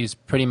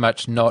pretty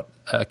much not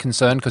a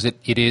concern because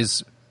it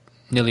is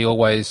nearly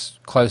always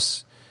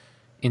close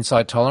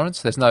inside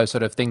tolerance. There's no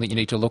sort of thing that you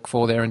need to look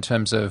for there in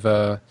terms of.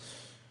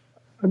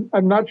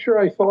 I'm not sure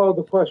I follow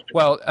the question.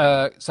 Well,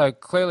 so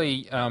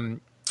clearly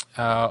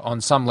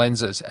on some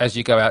lenses, as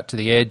you go out to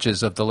the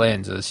edges of the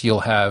lenses,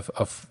 you'll have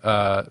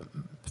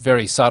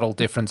very subtle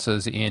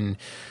differences in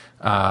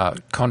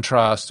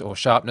contrast or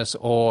sharpness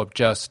or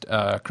just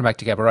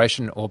chromatic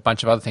aberration or a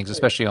bunch of other things,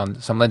 especially on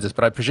some lenses.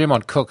 But I presume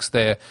on Cooke's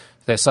they're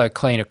so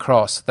clean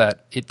across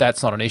that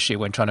that's not an issue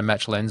when trying to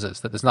match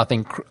lenses, that there's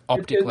nothing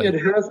optically...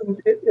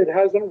 It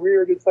hasn't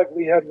reared its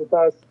ugly head with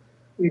us.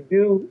 I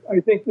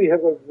think we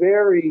have a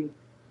very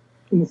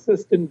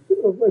consistent,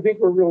 I think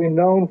we're really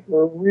known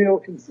for a real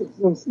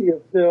consistency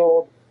of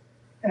build,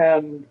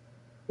 and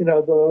the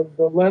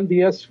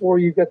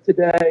S4 you get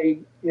today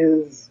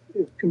is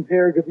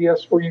compared to the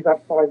S4 you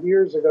got 5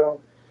 years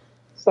ago,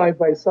 side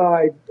by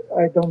side.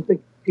 I don't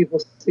think people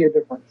see a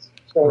difference.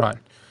 So. Right.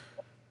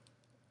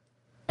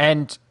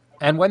 And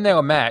when they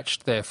were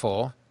matched,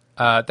 therefore,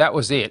 that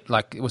was it.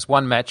 Like it was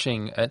one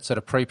matching at sort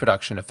of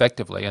pre-production,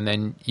 effectively, and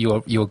then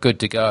you were good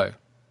to go.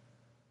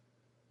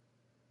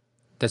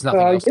 There's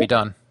nothing else to be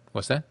done,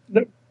 was there?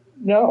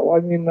 No, I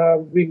mean,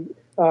 we,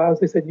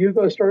 as I said,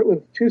 Hugo started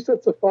with 2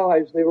 sets of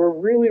 5s. They were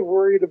really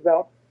worried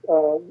about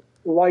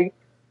light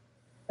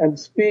and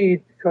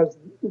speed because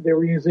they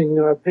were using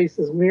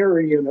Pace's mirror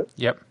unit.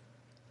 Yep.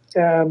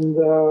 And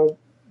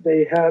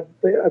they had,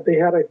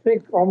 I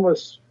think,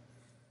 almost,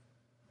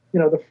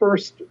 the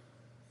first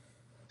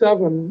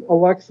 7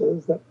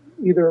 Alexas that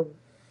either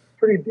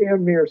pretty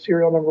damn near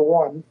serial number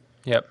 1.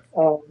 Yep.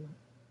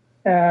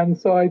 And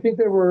so I think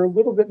they were a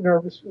little bit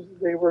nervous because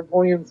they were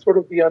going in sort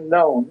of the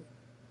unknown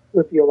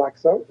with the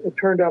Alexa. It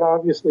turned out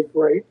obviously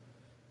great.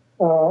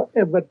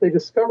 But they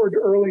discovered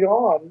early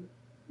on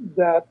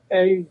that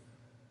they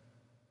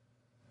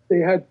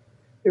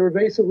were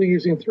basically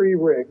using 3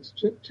 rigs,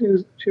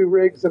 two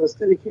rigs and a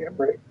Steadicam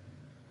rig.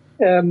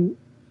 And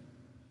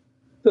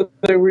so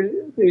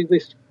they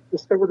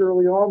discovered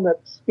early on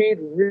that speed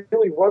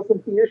really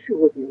wasn't the issue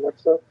with the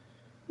Alexa.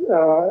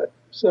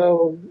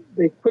 So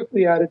they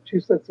quickly added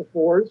 2 sets of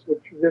 4s,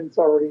 which Vince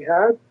already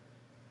had.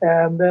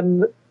 And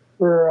then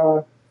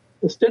for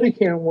the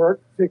Steadicam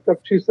work, picked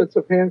up 2 sets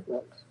of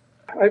Pancros.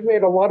 I've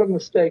made a lot of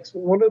mistakes.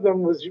 One of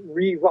them was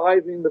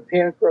reviving the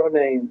Pancro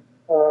name.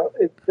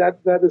 That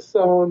has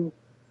sown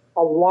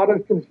a lot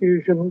of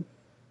confusion.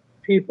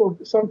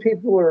 Some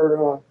people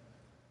are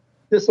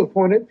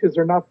disappointed because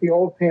they're not the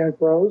old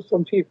Pancros.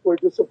 Some people are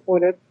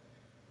disappointed.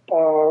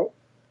 Some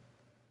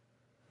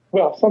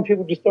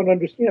people just don't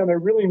understand. They're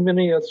really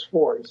mini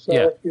S4s.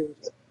 So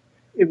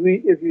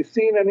if you've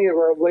seen any of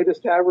our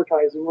latest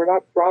advertising, we're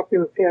not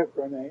dropping the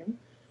Pancro name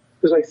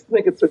because I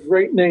think it's a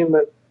great name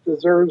that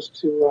deserves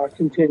to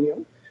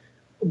continue.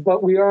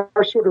 But we are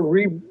sort of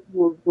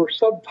we're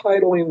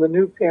subtitling the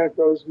new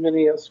Pancros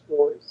mini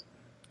S4s.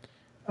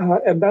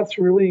 And that's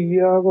really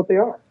what they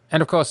are.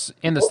 And of course,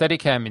 in the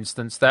Steadicam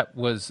instance, that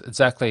was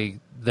exactly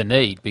the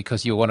need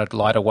because you wanted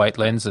lighter weight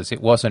lenses.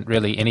 It wasn't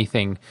really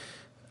anything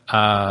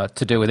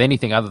to do with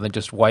anything other than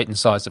just weight and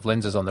size of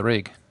lenses on the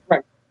rig.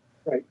 Right.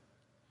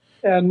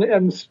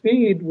 And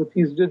speed with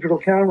these digital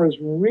cameras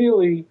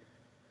really,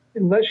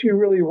 unless you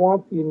really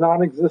want the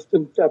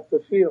non-existent depth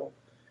of field,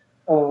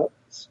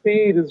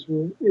 speed is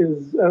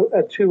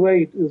at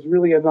 2.8 is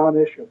really a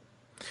non-issue.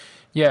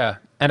 Yeah,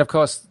 and of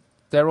course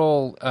they're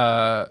all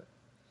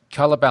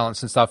color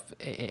balance and stuff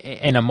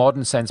in a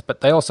modern sense,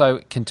 but they also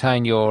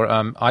contain your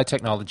eye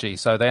technology,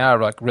 so they are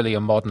like really a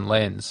modern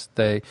lens.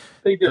 They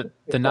do.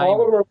 The name,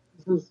 all of our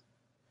lenses,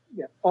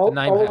 the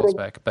name hails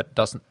back, but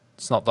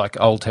it's not like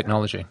old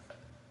technology.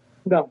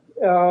 No,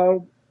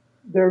 and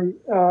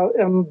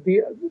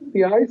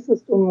the eye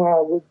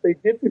system, they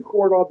did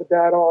record all the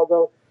data,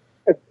 although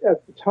at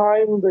the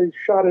time they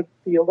shot it,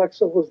 the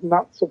Alexa was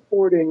not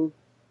supporting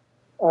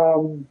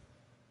the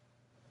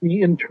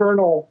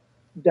internal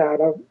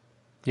data.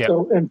 Yep.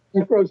 So, and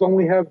Pancros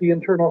only have the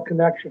internal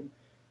connection.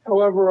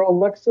 However,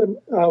 Alexa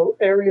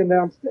Arri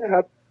announced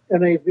at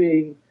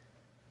NAV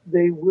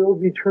they will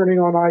be turning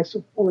on eye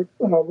support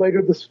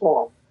later this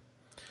fall.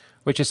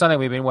 Which is something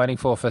we've been waiting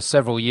for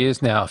several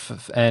years now,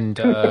 and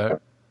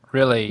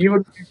really,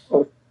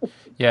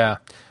 yeah.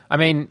 I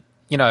mean,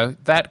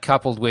 that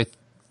coupled with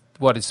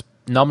what is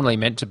nominally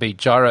meant to be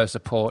gyro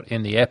support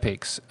in the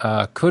Epics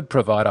could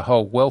provide a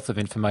whole wealth of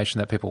information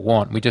that people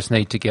want. We just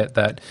need to get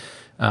that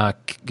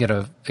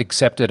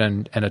accepted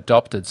and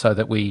adopted so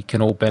that we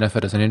can all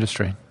benefit as an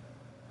industry.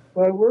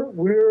 Well,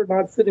 we're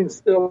not sitting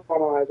still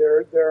on eye.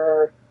 There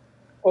are,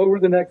 over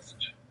the next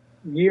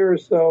year or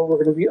so,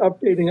 we're going to be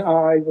updating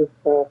eye with,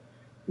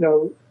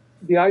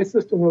 the eye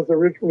system was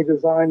originally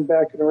designed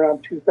back in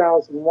around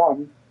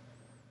 2001.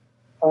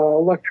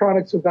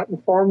 Electronics have gotten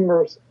far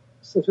more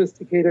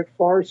sophisticated,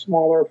 far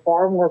smaller,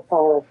 far more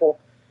powerful.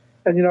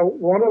 And,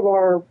 one of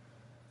our,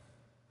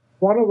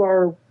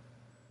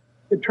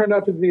 it turned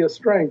out to be a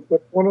strength,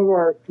 but one of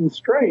our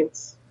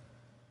constraints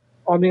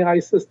on the eye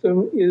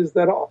system is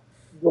that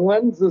the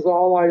lens is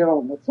all I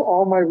own. It's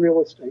all my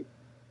real estate.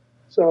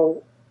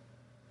 So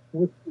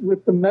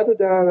with the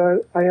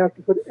metadata, I have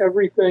to put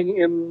everything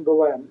in the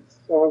lens.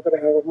 So I'm going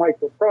to have a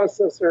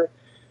microprocessor.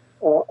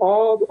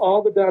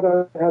 All the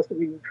data has to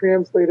be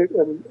translated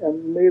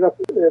and made up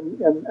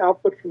and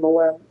output from the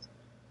lens.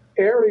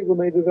 Arri, when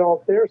they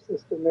developed their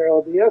system, their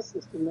LDS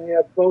system, they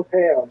had both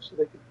halves. So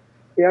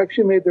they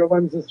actually made their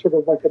lenses sort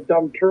of like a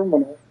dumb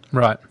terminal,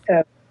 right?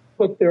 And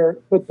put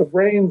the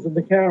brains in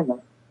the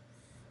camera.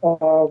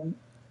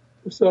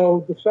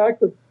 So the fact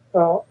that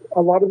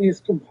a lot of these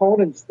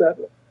components that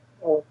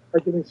are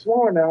getting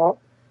smaller now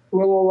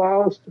will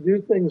allow us to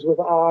do things with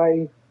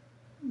eye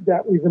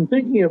that we've been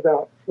thinking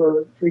about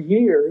for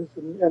years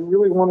and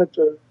really wanted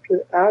to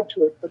add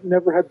to it, but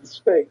never had the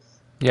space.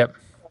 Yep.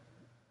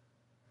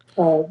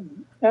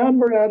 And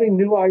we're adding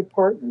new eye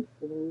partners.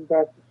 We've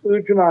got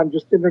Fujinon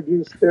just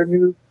introduced their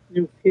new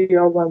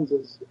PL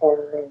lenses,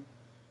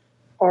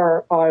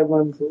 our eye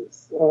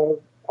lenses.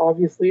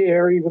 Obviously,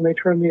 Arri, when they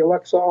turn the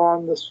Alexa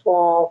on this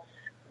fall,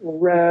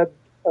 Red,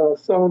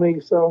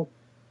 Sony. So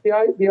the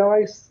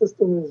eye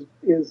system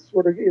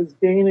is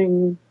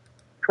gaining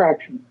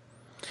traction.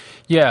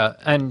 Yeah,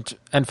 and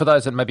for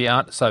those that maybe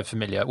aren't so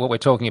familiar, what we're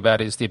talking about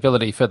is the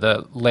ability for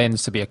the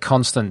lens to be a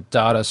constant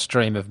data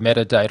stream of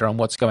metadata on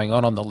what's going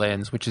on the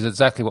lens, which is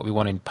exactly what we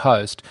want in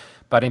post.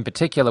 But in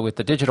particular with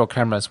the digital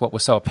cameras, what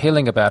was so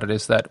appealing about it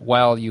is that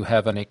while you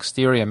have an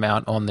exterior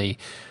mount on the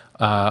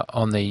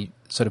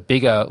sort of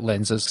bigger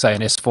lenses, say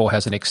an S4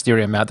 has an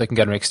exterior mount that can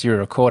go to an exterior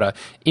recorder,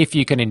 if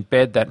you can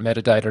embed that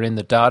metadata in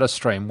the data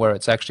stream where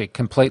it's actually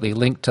completely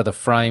linked to the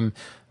frame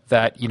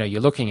that you're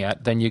looking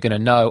at, then you're going to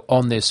know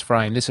on this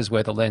frame this is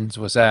where the lens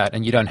was at,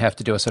 and you don't have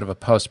to do a sort of a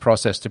post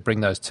process to bring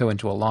those two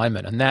into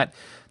alignment, and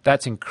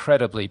that's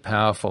incredibly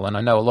powerful. And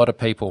I know a lot of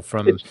people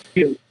from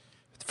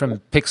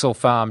Pixel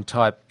Farm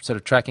type sort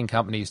of tracking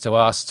companies to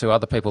us to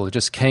other people are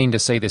just keen to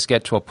see this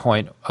get to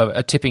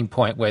a tipping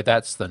point where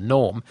that's the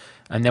norm,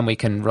 and then we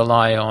can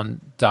rely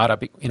on data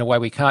in a way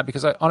we can't,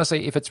 because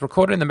honestly, if it's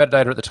recorded in the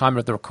metadata at the time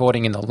of the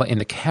recording in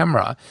the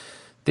camera,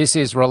 this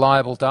is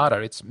reliable data.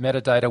 It's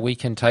metadata we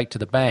can take to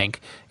the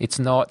bank. It's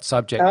not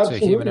subject to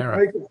human error.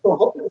 Right.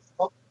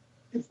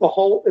 It's the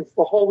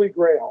holy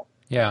grail.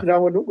 Yeah. You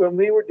know, when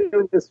we were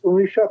doing this, when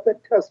we shot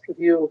that test with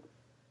you,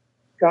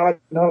 God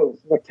knows,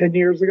 like 10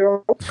 years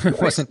ago.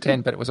 It wasn't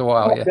 10, but it was a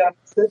while, yeah.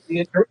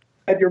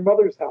 At your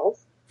mother's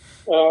house.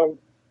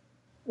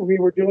 We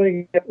were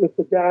doing it with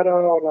the data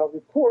on a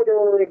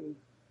recorder, and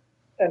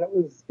it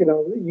was, you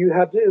know,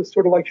 it was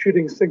sort of like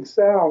shooting sync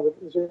sound.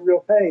 It was a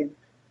real pain.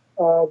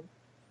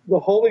 The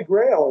holy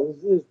grail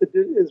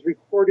is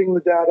recording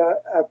the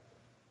data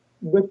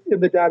in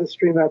the data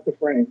stream at the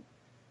frame.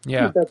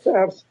 Yeah. That's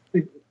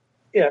absolutely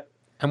it.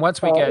 And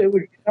once we get... it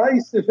would be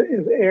nice if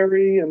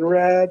Arri and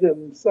Red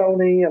and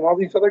Sony and all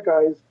these other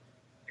guys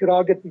could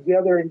all get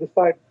together and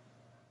decide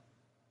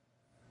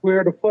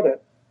where to put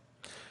it.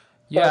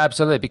 Yeah,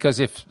 absolutely, because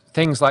if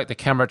things like the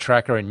camera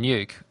tracker and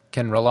Nuke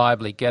can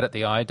reliably get at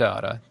the eye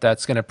data,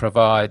 that's going to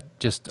provide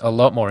just a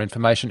lot more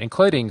information,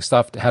 including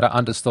stuff how to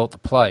understort the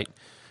plate,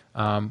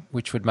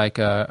 which would make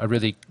a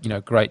really, you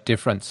know, great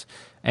difference.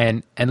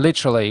 And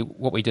literally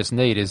what we just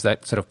need is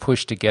that sort of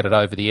push to get it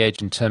over the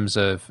edge in terms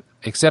of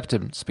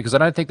acceptance, because I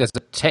don't think there's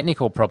a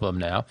technical problem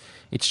now.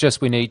 It's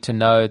just we need to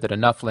know that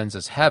enough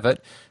lenses have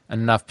it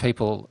and enough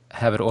people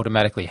have it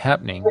automatically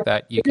happening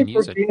that you can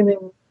use it.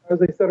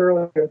 As I said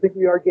earlier, I think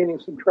we are gaining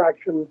some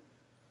traction.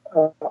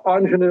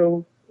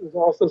 Ingenue is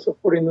also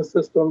supporting the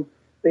system.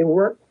 They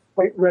weren't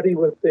quite ready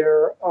with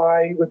their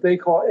what they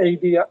call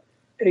ADS,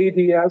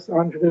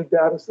 Ingenue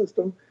Data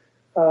System,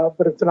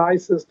 but it's an eye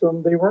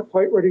system. They weren't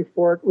quite ready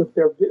for it with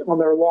on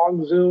their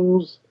long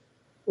zooms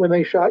when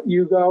they shot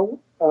Hugo.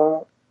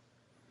 But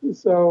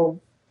it's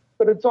all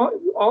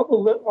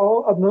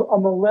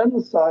on the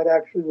lens side,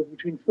 actually,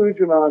 between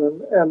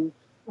Fujinon and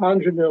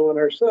Ingenue and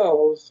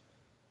ourselves.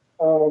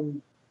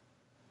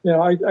 You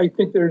know, I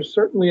think there's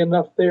certainly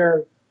enough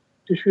there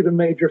to shoot a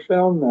major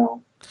film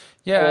now.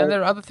 Yeah, and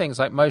there are other things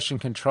like motion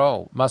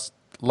control. Must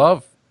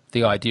love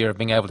the idea of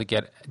being able to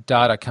get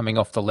data coming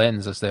off the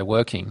lens as they're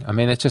working. I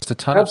mean, it's just a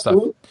ton of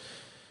stuff.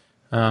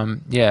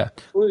 Yeah.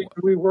 Absolutely.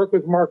 We work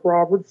with Mark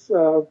Roberts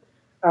out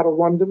of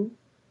London.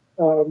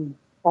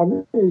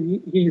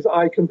 He's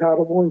eye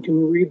compatible and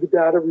can read the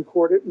data,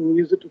 record it, and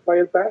use it to play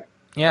it back.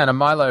 Yeah, and a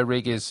Milo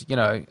rig is, you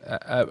know,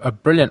 a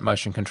brilliant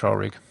motion control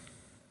rig.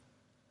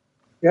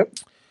 Yep.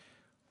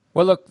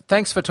 Well, look,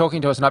 thanks for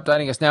talking to us and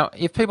updating us. Now,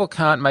 if people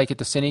can't make it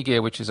to Cine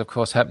Gear, which is, of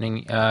course,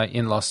 happening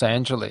in Los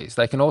Angeles,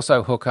 they can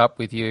also hook up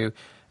with you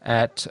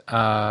at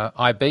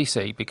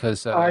IBC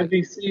because...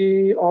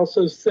 IBC,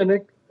 also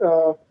Cynic,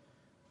 2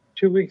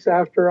 weeks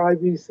after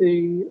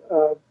IBC.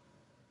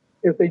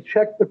 If they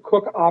check the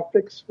Cooke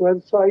Optics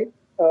website,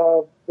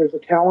 there's a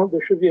calendar.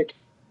 There should be a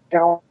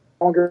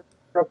calendar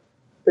up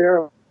there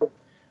of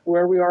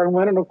where we are and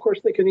when. And, of course,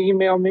 they can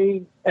email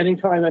me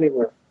anytime,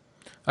 anywhere.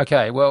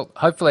 Okay, well,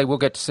 hopefully we'll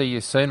get to see you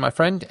soon, my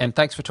friend, and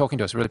thanks for talking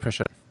to us. Really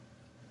appreciate it.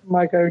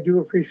 Mike, I do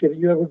appreciate it.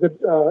 You have a good,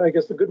 a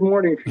good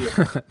morning for you.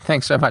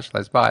 Thanks so much,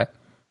 Les. Bye.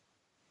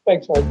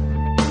 Thanks, Mike.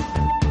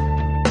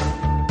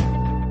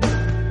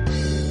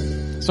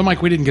 So,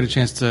 Mike, we didn't get a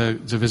chance to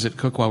visit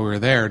Cooke while we were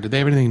there. Did they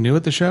have anything new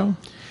at the show?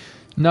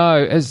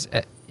 No,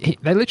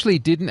 they literally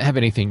didn't have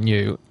anything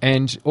new,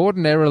 and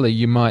ordinarily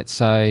you might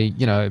say,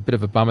 you know, a bit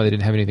of a bummer they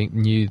didn't have anything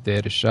new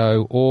there to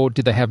show, or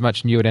did they have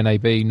much new at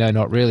NAB? No,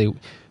 not really.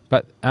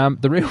 But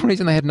the real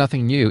reason they had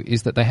nothing new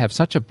is that they have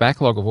such a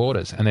backlog of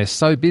orders and they're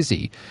so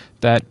busy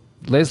that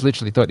Les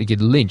literally thought he'd get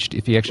lynched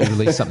if he actually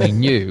released something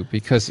new,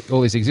 because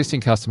all his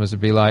existing customers would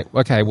be like,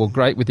 okay, well,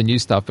 great with the new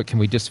stuff, but can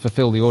we just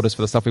fulfill the orders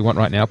for the stuff we want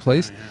right now,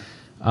 please?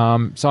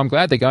 So I'm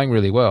glad they're going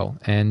really well.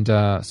 And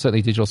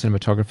certainly digital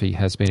cinematography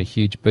has been a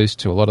huge boost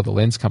to a lot of the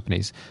lens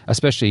companies,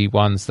 especially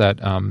ones that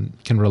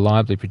can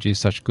reliably produce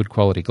such good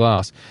quality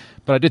glass.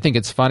 But I do think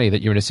it's funny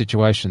that you're in a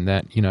situation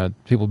that, you know,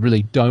 people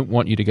really don't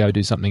want you to go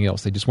do something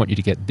else. They just want you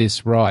to get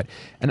this right.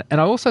 And I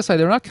also say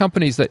there are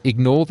companies that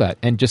ignore that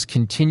and just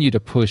continue to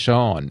push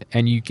on.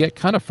 And you get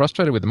kind of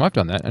frustrated with them. I've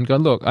done that and go,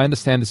 look, I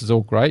understand this is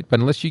all great, but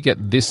unless you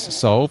get this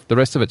solved, the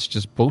rest of it's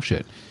just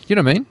bullshit. You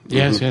know what I mean?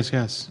 Yes.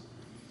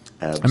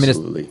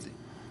 Absolutely. I mean,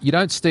 you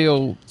don't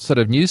steal sort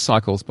of news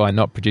cycles by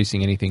not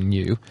producing anything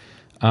new.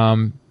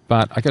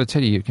 But I got to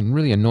tell you, you can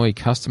really annoy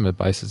customer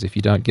bases if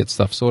you don't get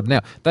stuff sorted.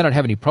 Now, they don't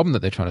have any problem that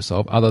they're trying to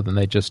solve, other than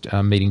they're just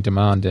meeting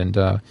demand and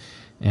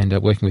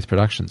working with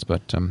productions.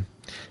 But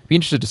be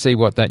interested to see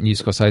what that new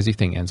Scorsese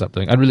thing ends up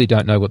doing. I really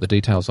don't know what the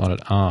details on it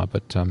are,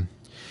 but well,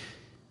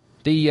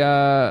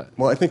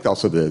 I think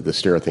also the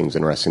stereo thing's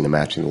interesting, the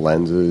matching the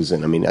lenses,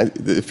 and I mean,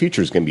 the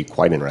future is going to be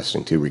quite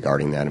interesting too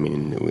regarding that. I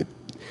mean,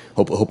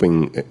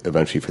 hoping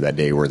eventually for that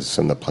day where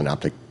some of the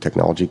planoptic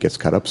technology gets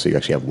cut up, so you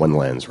actually have one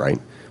lens, right?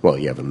 Well,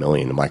 you have 1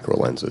 million micro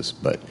lenses,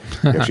 but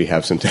you actually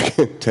have some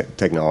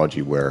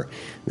technology where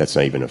that's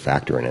not even a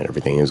factor in it.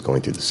 Everything is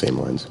going through the same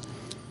lens.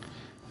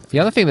 The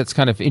other thing that's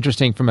kind of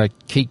interesting from a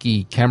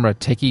geeky camera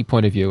techie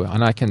point of view,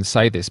 and I can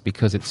say this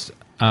because it's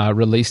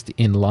released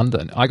in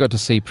London. I got to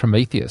see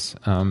Prometheus.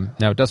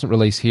 Now, it doesn't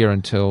release here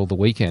until the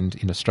weekend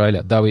in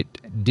Australia, though it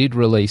did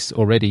release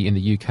already in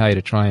the UK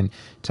to try and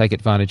take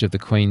advantage of the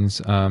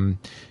Queen's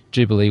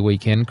Jubilee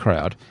weekend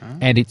crowd,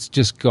 and it's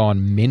just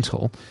gone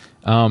mental.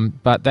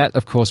 But that,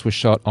 of course, was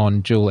shot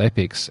on dual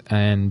epics,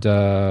 and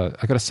I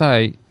got to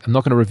say, I'm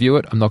not going to review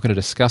it. I'm not going to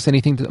discuss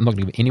anything. I'm not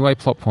going to give any way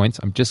plot points.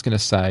 I'm just going to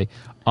say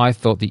I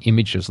thought the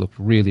images looked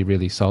really,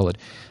 really solid.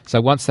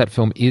 So once that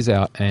film is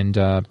out, and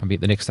maybe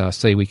at the next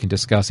RC, we can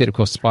discuss it. Of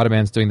course,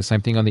 Spider-Man's doing the same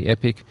thing on the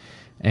Epic,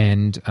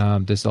 and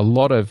there's a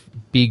lot of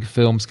big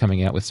films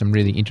coming out with some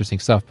really interesting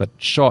stuff, but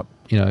shot,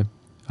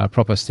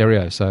 proper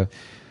stereo. So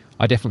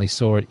I definitely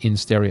saw it in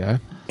stereo.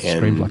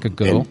 Screamed like a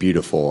girl. And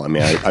beautiful. I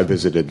mean, I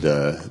visited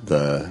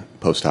the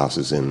post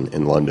houses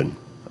in London,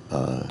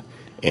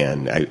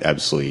 and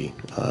absolutely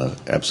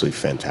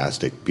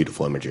fantastic,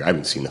 beautiful imagery. I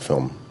haven't seen the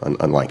film,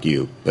 unlike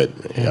you, but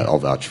I'll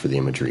vouch for the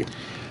imagery.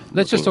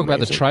 Let's just talk about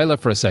the trailer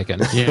for a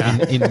second.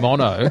 In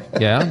mono.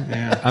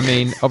 Yeah. I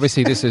mean,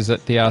 obviously this is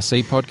at the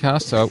RC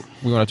podcast, so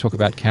we want to talk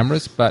about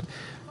cameras, but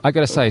I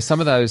got to say, some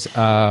of those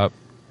that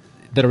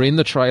are in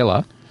the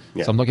trailer,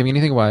 so I'm not giving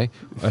anything away,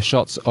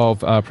 shots of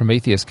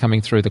Prometheus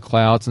coming through the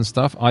clouds and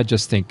stuff. I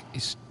just think,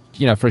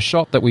 for a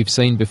shot that we've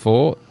seen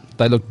before,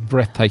 they look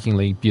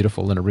breathtakingly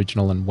beautiful and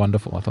original and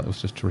wonderful. I thought it was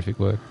just terrific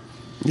work.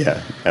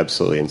 Yeah,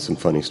 absolutely, and some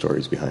funny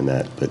stories behind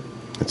that, but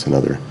that's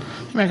another...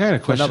 I had a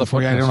question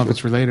for you. I don't know if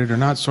it's related or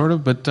not, sort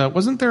of, but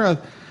wasn't there I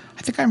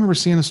think I remember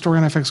seeing a story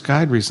on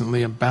FxGuide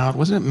recently about,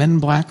 wasn't it Men in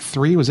Black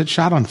 3? Was it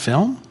shot on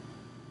film?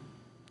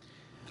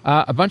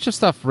 A bunch of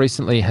stuff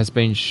recently has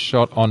been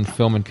shot on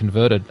film and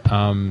converted,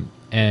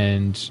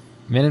 and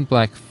Men in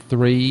Black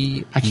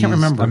 3... I can't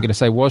remember. I'm going to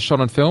say was shot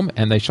on film,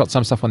 and they shot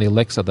some stuff on the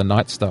Alexa, the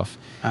night stuff,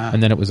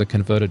 and then it was a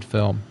converted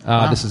film.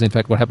 This is, in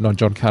fact, what happened on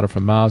John Carter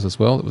from Mars as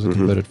well. It was a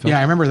converted film. Yeah,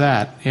 I remember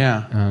that,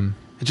 yeah.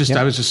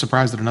 I was just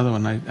surprised at another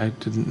one. I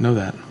didn't know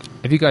that.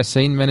 Have you guys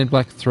seen Men in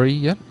Black 3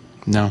 yet?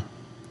 No.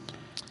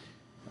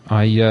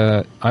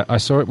 I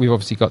saw it. We've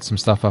obviously got some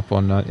stuff up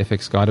on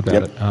fxguide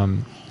about it.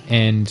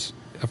 And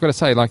I've got to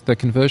say, the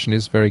conversion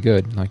is very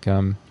good.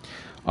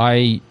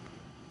 I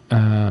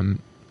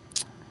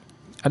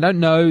don't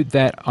know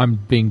that I'm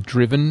being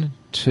driven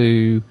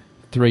to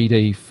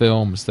 3D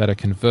films that are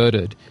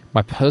converted.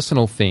 My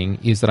personal thing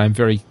is that I'm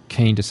very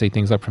keen to see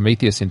things like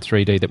Prometheus in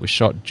 3D that was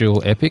shot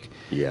dual epic.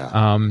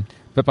 Yeah.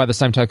 But by the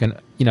same token,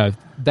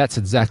 that's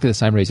exactly the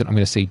same reason I'm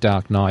going to see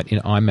Dark Knight in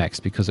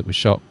IMAX, because it was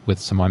shot with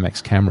some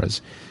IMAX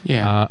cameras.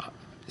 Yeah.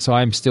 So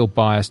I'm still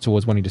biased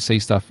towards wanting to see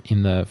stuff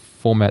in the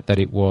format that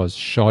it was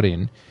shot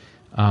in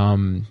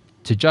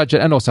to judge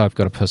it. And also I've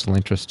got a personal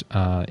interest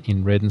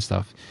in red and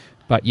stuff.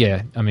 But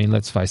yeah, I mean,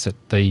 let's face it.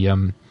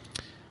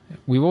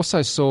 We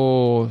also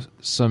saw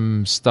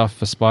some stuff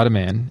for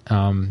Spider-Man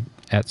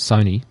at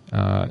Sony.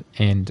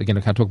 And again,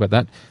 I can't talk about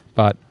that.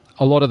 But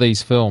a lot of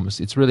these films,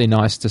 it's really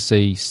nice to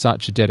see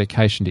such a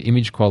dedication to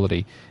image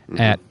quality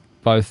at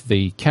both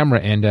the camera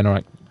end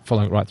and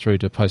following it right through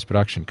to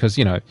post-production. Because,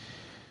 I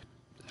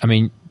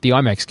mean, the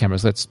IMAX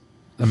cameras,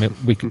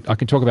 I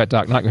can talk about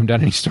Dark Knight. We haven't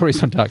done any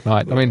stories on Dark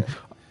Knight. I mean,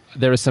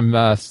 there is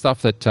some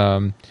stuff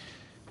that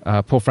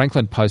Paul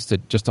Franklin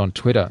posted just on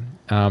Twitter.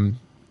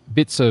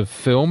 Bits of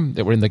film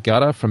that were in the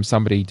gutter from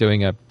somebody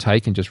doing a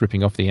take and just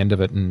ripping off the end of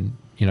it and,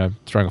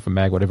 throwing off a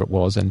mag, whatever it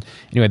was. And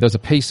anyway, there was a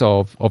piece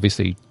of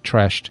obviously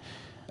trashed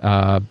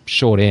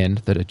short end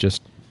that are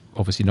just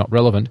obviously not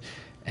relevant.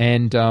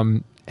 And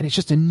it's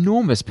just an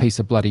enormous piece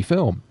of bloody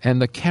film.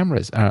 And the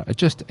cameras are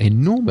just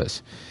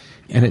enormous.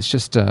 And it's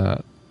just,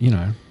 I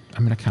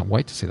can't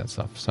wait to see that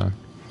stuff. So...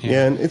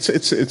 Yeah, and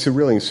it's a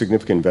really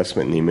significant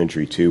investment in the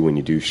imagery, too, when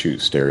you do shoot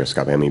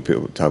stereoscopy. I mean,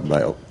 people talk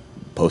about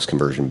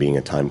post-conversion being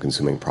a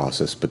time-consuming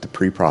process, but the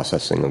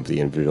pre-processing of the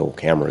individual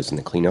cameras and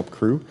the cleanup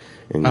crew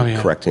and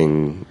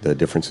correcting the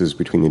differences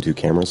between the two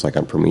cameras, like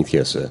on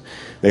Prometheus,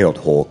 they had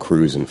whole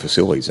crews and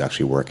facilities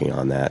actually working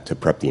on that to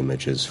prep the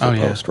images for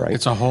post, right?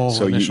 It's a whole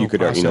so you could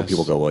process.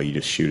 People go, well, you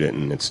just shoot it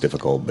and it's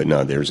difficult, but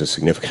no, there's a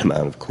significant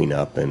amount of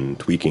cleanup and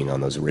tweaking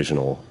on those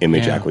original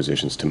image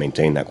acquisitions to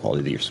maintain that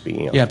quality that you're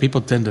speaking of. Yeah,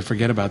 people tend to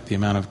forget about the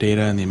amount of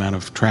data and the amount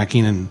of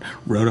tracking and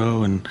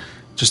roto and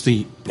just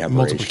the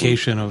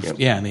multiplication of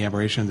and the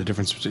aberration, the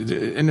difference,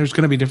 and there's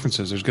going to be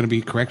differences. There's going to be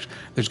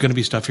there's going to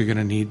be stuff you're going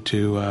to need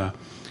to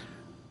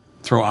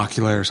throw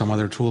Ocular or some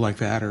other tool like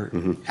that or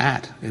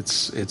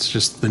It's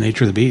just the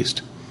nature of the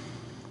beast.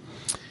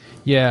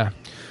 Yeah.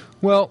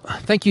 Well,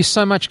 thank you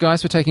so much,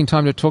 guys, for taking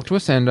time to talk to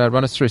us and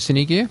run us through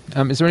Cine Gear.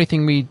 Is there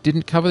anything we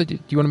didn't cover? Do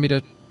you want me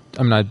to?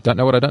 I mean, I don't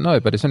know what I don't know,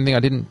 but is there anything I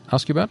didn't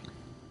ask you about?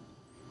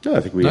 No, I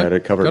think we had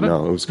it covered.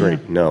 No, it was great.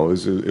 Yeah. No,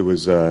 it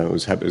was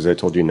as I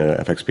told you in the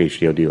FX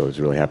PhD deal, I was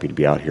really happy to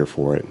be out here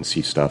for it and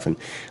see stuff. And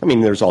I mean,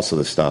 there's also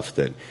the stuff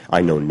that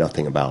I know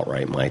nothing about,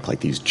 right, Mike?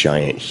 Like these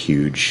giant,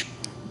 huge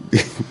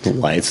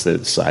lights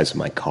the size of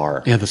my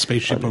car. Yeah, the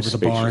spaceship over the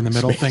bar in the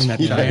middle thing, that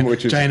giant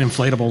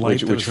inflatable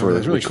light. Which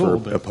really cool.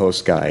 For a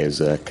post guy is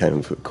kind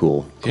of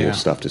cool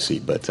stuff to see,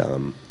 but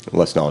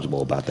less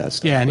knowledgeable about that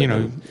stuff. Yeah,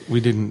 and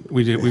we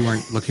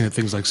weren't looking at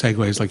things like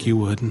segways like you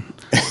would.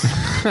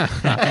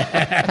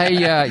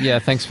 Hey,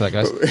 thanks for that,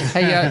 guys.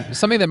 Hey,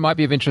 something that might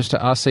be of interest to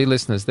RC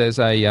listeners. There's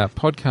a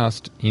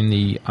podcast in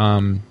the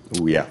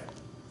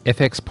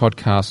FX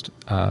podcast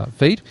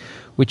feed,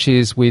 which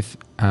is with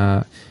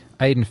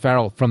Aidan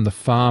Farrell from The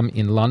Farm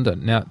in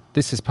London. Now,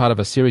 this is part of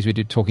a series we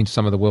did talking to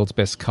some of the world's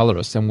best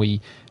colorists, and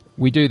we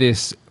do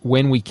this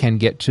when we can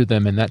get to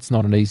them, and that's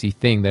not an easy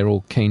thing. They're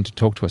all keen to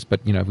talk to us, but,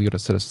 we've got to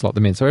sort of slot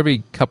them in. So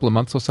every couple of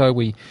months or so,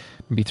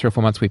 maybe 3 or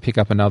 4 months, we pick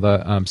up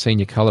another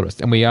senior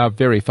colorist, and we are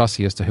very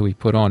fussy as to who we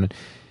put on.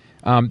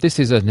 This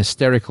is an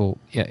hysterical,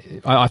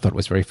 I thought it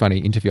was a very funny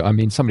interview. I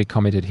mean, somebody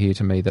commented here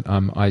to me that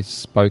I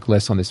spoke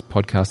less on this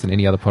podcast than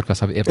any other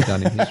podcast I've ever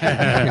done in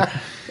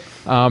history.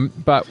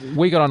 But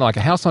we got on like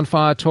a house on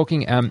fire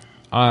talking.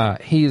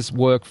 His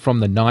work from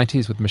the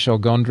 90s with Michel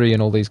Gondry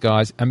and all these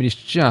guys. I mean, it's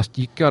just,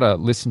 you got to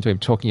listen to him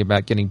talking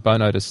about getting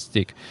Bono to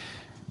stick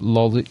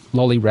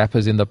lolly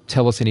rappers in the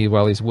telecine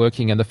while he's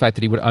working, and the fact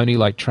that he would only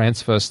like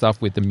transfer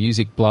stuff with the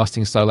music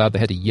blasting so loud they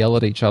had to yell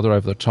at each other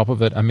over the top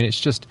of it. I mean, it's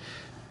just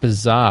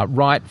bizarre,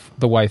 right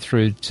the way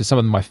through to some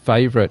of my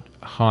favorite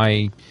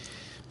high-end,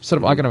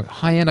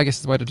 I guess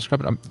is the way to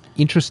describe it,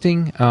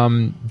 interesting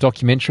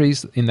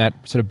documentaries in that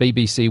sort of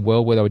BBC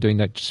world where they were doing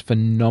that just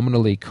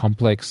phenomenally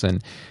complex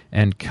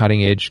and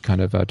cutting-edge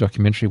kind of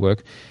documentary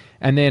work.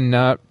 And then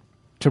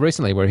to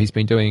recently, where he's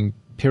been doing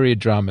period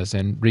dramas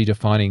and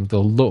redefining the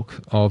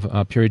look of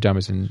period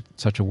dramas in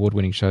such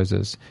award-winning shows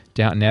as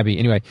Downton Abbey.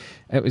 Anyway,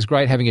 it was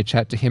great having a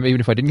chat to him, even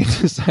if I didn't get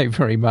to say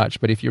very much.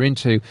 But if you're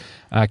into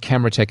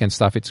camera tech and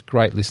stuff, it's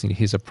great listening to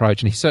his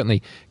approach. And he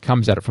certainly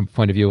comes at it from a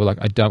point of view like,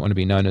 I don't want to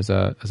be known as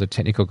a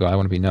technical guy. I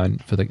want to be known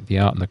for the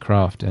art and the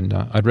craft. And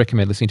I'd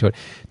recommend listening to it.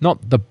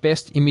 Not the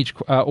best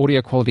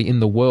audio quality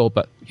in the world,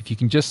 but if you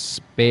can just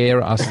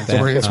spare us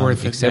that it's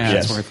worth it. exception,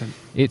 it's worth it.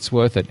 It's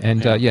worth it.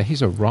 And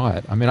he's a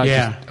riot. I mean,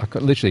 I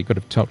literally could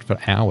have talked for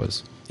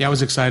hours. Yeah, I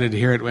was excited to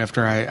hear it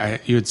after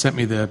you had sent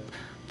me the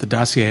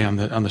dossier on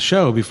the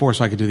show before,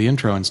 so I could do the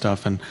intro and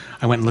stuff. And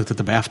I went and looked at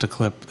the BAFTA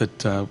clip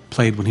that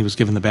played when he was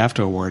given the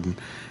BAFTA award, and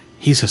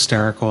he's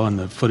hysterical, and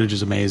the footage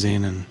is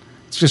amazing, and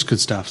it's just good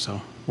stuff.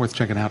 So worth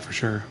checking out for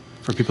sure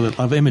for people that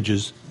love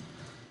images.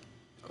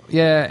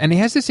 Yeah, and he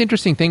has this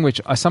interesting thing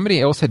which somebody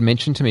else had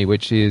mentioned to me,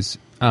 which is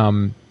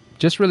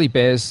just really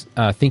bears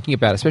thinking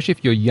about, especially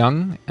if you're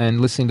young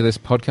and listening to this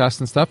podcast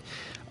and stuff.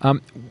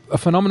 A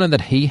phenomenon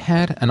that he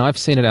had, and I've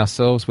seen it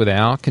ourselves with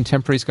our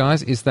contemporaries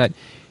guys, is that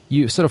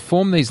you sort of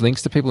form these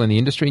links to people in the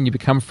industry and you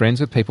become friends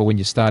with people when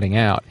you're starting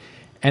out.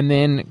 And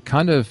then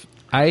kind of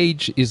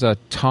age is a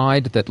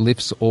tide that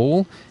lifts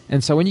all.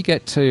 And so when you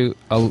get to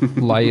a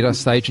later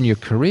stage in your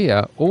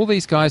career, all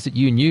these guys that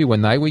you knew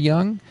when they were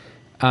young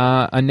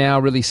are now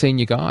really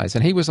senior guys.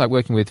 And he was like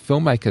working with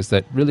filmmakers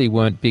that really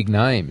weren't big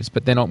names,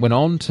 but then went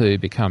on to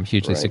become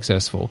hugely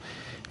successful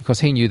because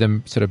he knew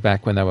them sort of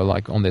back when they were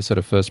like on their sort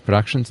of first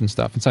productions and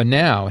stuff. And so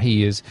now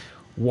he is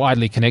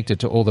widely connected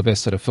to all the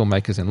best sort of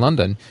filmmakers in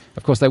London.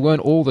 Of course, they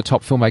weren't all the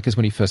top filmmakers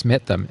when he first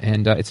met them.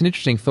 And it's an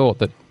interesting thought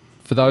that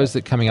for those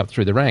that coming up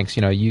through the ranks,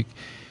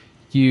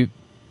 you're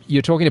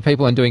talking to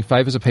people and doing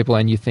favors of people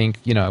and you think,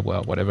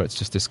 well, whatever, it's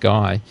just this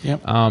guy.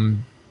 Yep.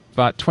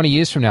 But 20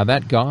 years from now,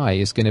 that guy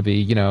is going to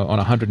be, on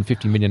a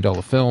 $150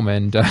 million film.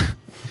 And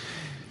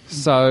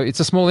so it's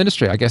a small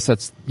industry. I guess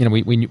that's,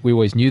 we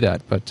always knew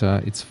that. But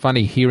it's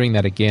funny hearing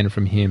that again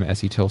from him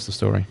as he tells the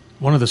story.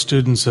 One of the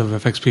students of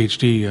FX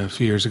PhD a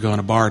few years ago in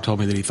a bar told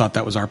me that he thought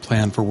that was our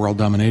plan for world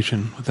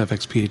domination with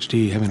FX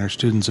PhD, having our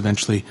students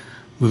eventually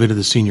move into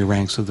the senior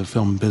ranks of the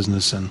film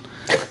business, and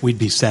we'd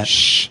be set.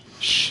 Shh.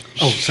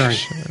 Oh, sorry.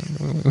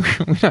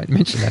 We don't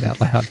mention that out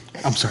loud.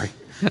 I'm sorry.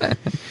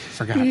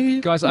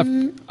 Forgot. Guys,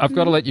 I've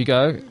got to let you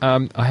go.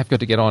 I have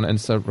got to get on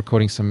and start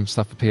recording some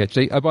stuff for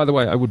PhD. Oh, by the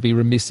way, I would be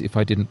remiss if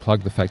I didn't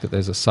plug the fact that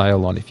there's a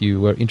sale on if you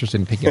were interested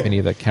in picking up any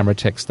of the camera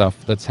tech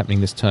stuff that's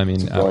happening this term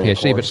in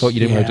PhD, but thought you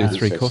didn't want to do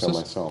 3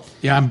 courses.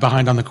 Yeah, I'm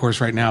behind on the course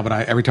right now, but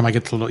every time I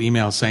get the little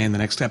email saying the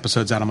next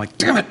episode's out, I'm like,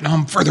 damn it, no,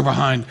 I'm further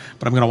behind.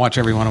 But I'm going to watch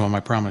every one of them, I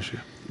promise you.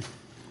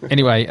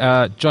 Anyway,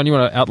 John, you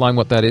want to outline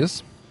what that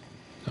is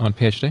on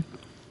PhD?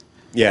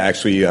 Yeah,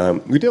 actually,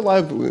 we did a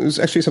lot of, it was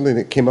actually something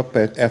that came up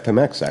at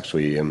FMX,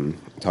 actually,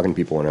 talking to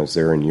people when I was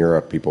there in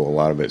Europe, a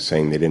lot of it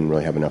saying they didn't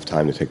really have enough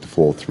time to take the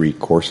full 3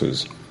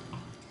 courses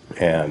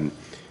and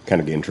kind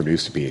of get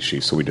introduced to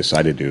PhD. So we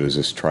decided to do is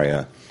just try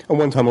a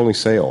one-time only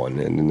sale,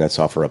 and that's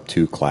offer up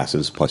 2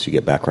 classes, plus you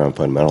get background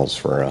fundamentals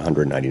for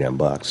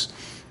 $199.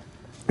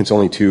 It's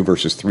only 2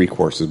 versus 3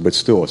 courses, but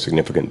still a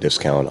significant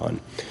discount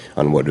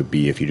on what it would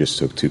be if you just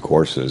took 2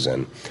 courses.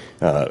 And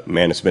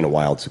man, it's been a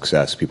wild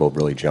success. People have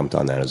really jumped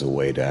on that as a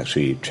way to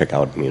actually check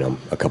out,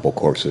 a couple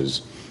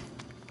courses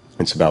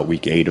It's about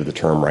week 8 of the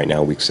term right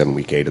now, week 7,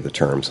 week 8 of the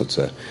term. So it's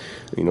a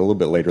little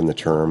bit later in the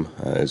term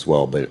as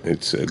well, but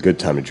it's a good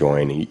time to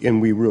join.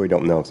 And we really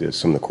don't know if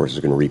some of the courses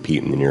are going to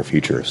repeat in the near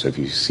future. So if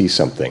you see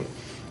something,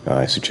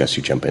 I suggest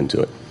you jump into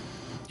it.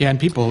 Yeah, and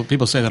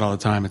people say that all the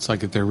time. It's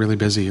like if they're really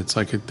busy, it's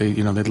like if they'd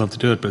love to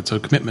do it, but it's a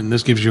commitment.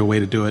 This gives you a way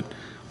to do it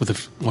with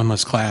one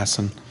less class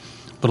and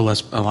a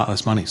lot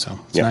less money. So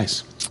it's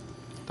nice.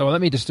 So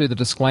let me just do the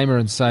disclaimer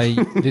and say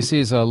this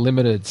is a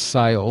limited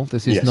sale.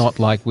 This is not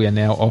like we are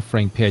now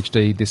offering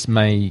PhD. This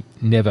may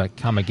never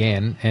come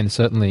again, and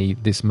certainly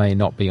this may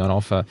not be on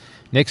offer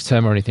next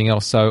term or anything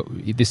else. So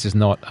this is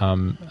not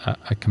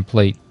a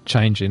complete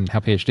change in how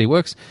PhD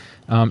works.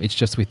 It's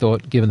just we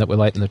thought, given that we're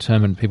late in the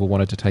term and people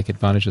wanted to take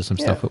advantage of some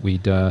stuff, that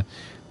we'd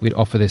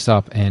offer this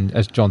up. And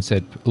as John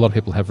said, a lot of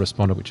people have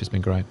responded, which has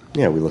been great.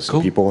 Yeah, we listened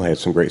to people, had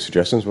some great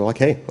suggestions. We're like,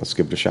 hey, let's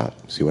give it a shot,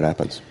 see what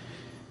happens.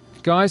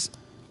 Guys,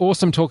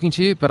 awesome talking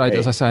to you, but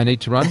as I say, I need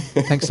to run.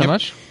 Thanks so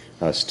much.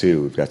 Us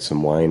too. We've got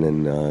some wine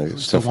and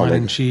stuff wine on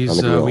and cheese on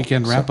the grill,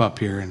 weekend wrap up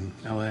here in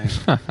LA.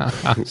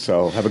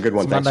 So have a good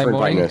one. It's Thanks Monday for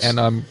morning, inviting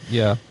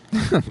us.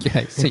 and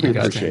okay, see you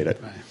guys. Appreciate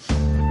it.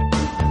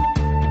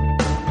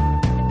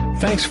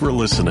 Thanks for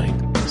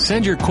listening.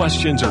 Send your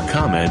questions or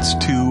comments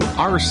to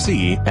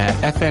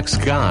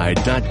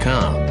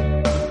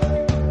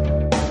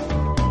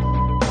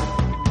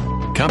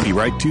rc@fxguide.com.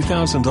 Copyright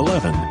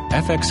 2011,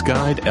 FX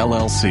Guide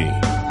LLC.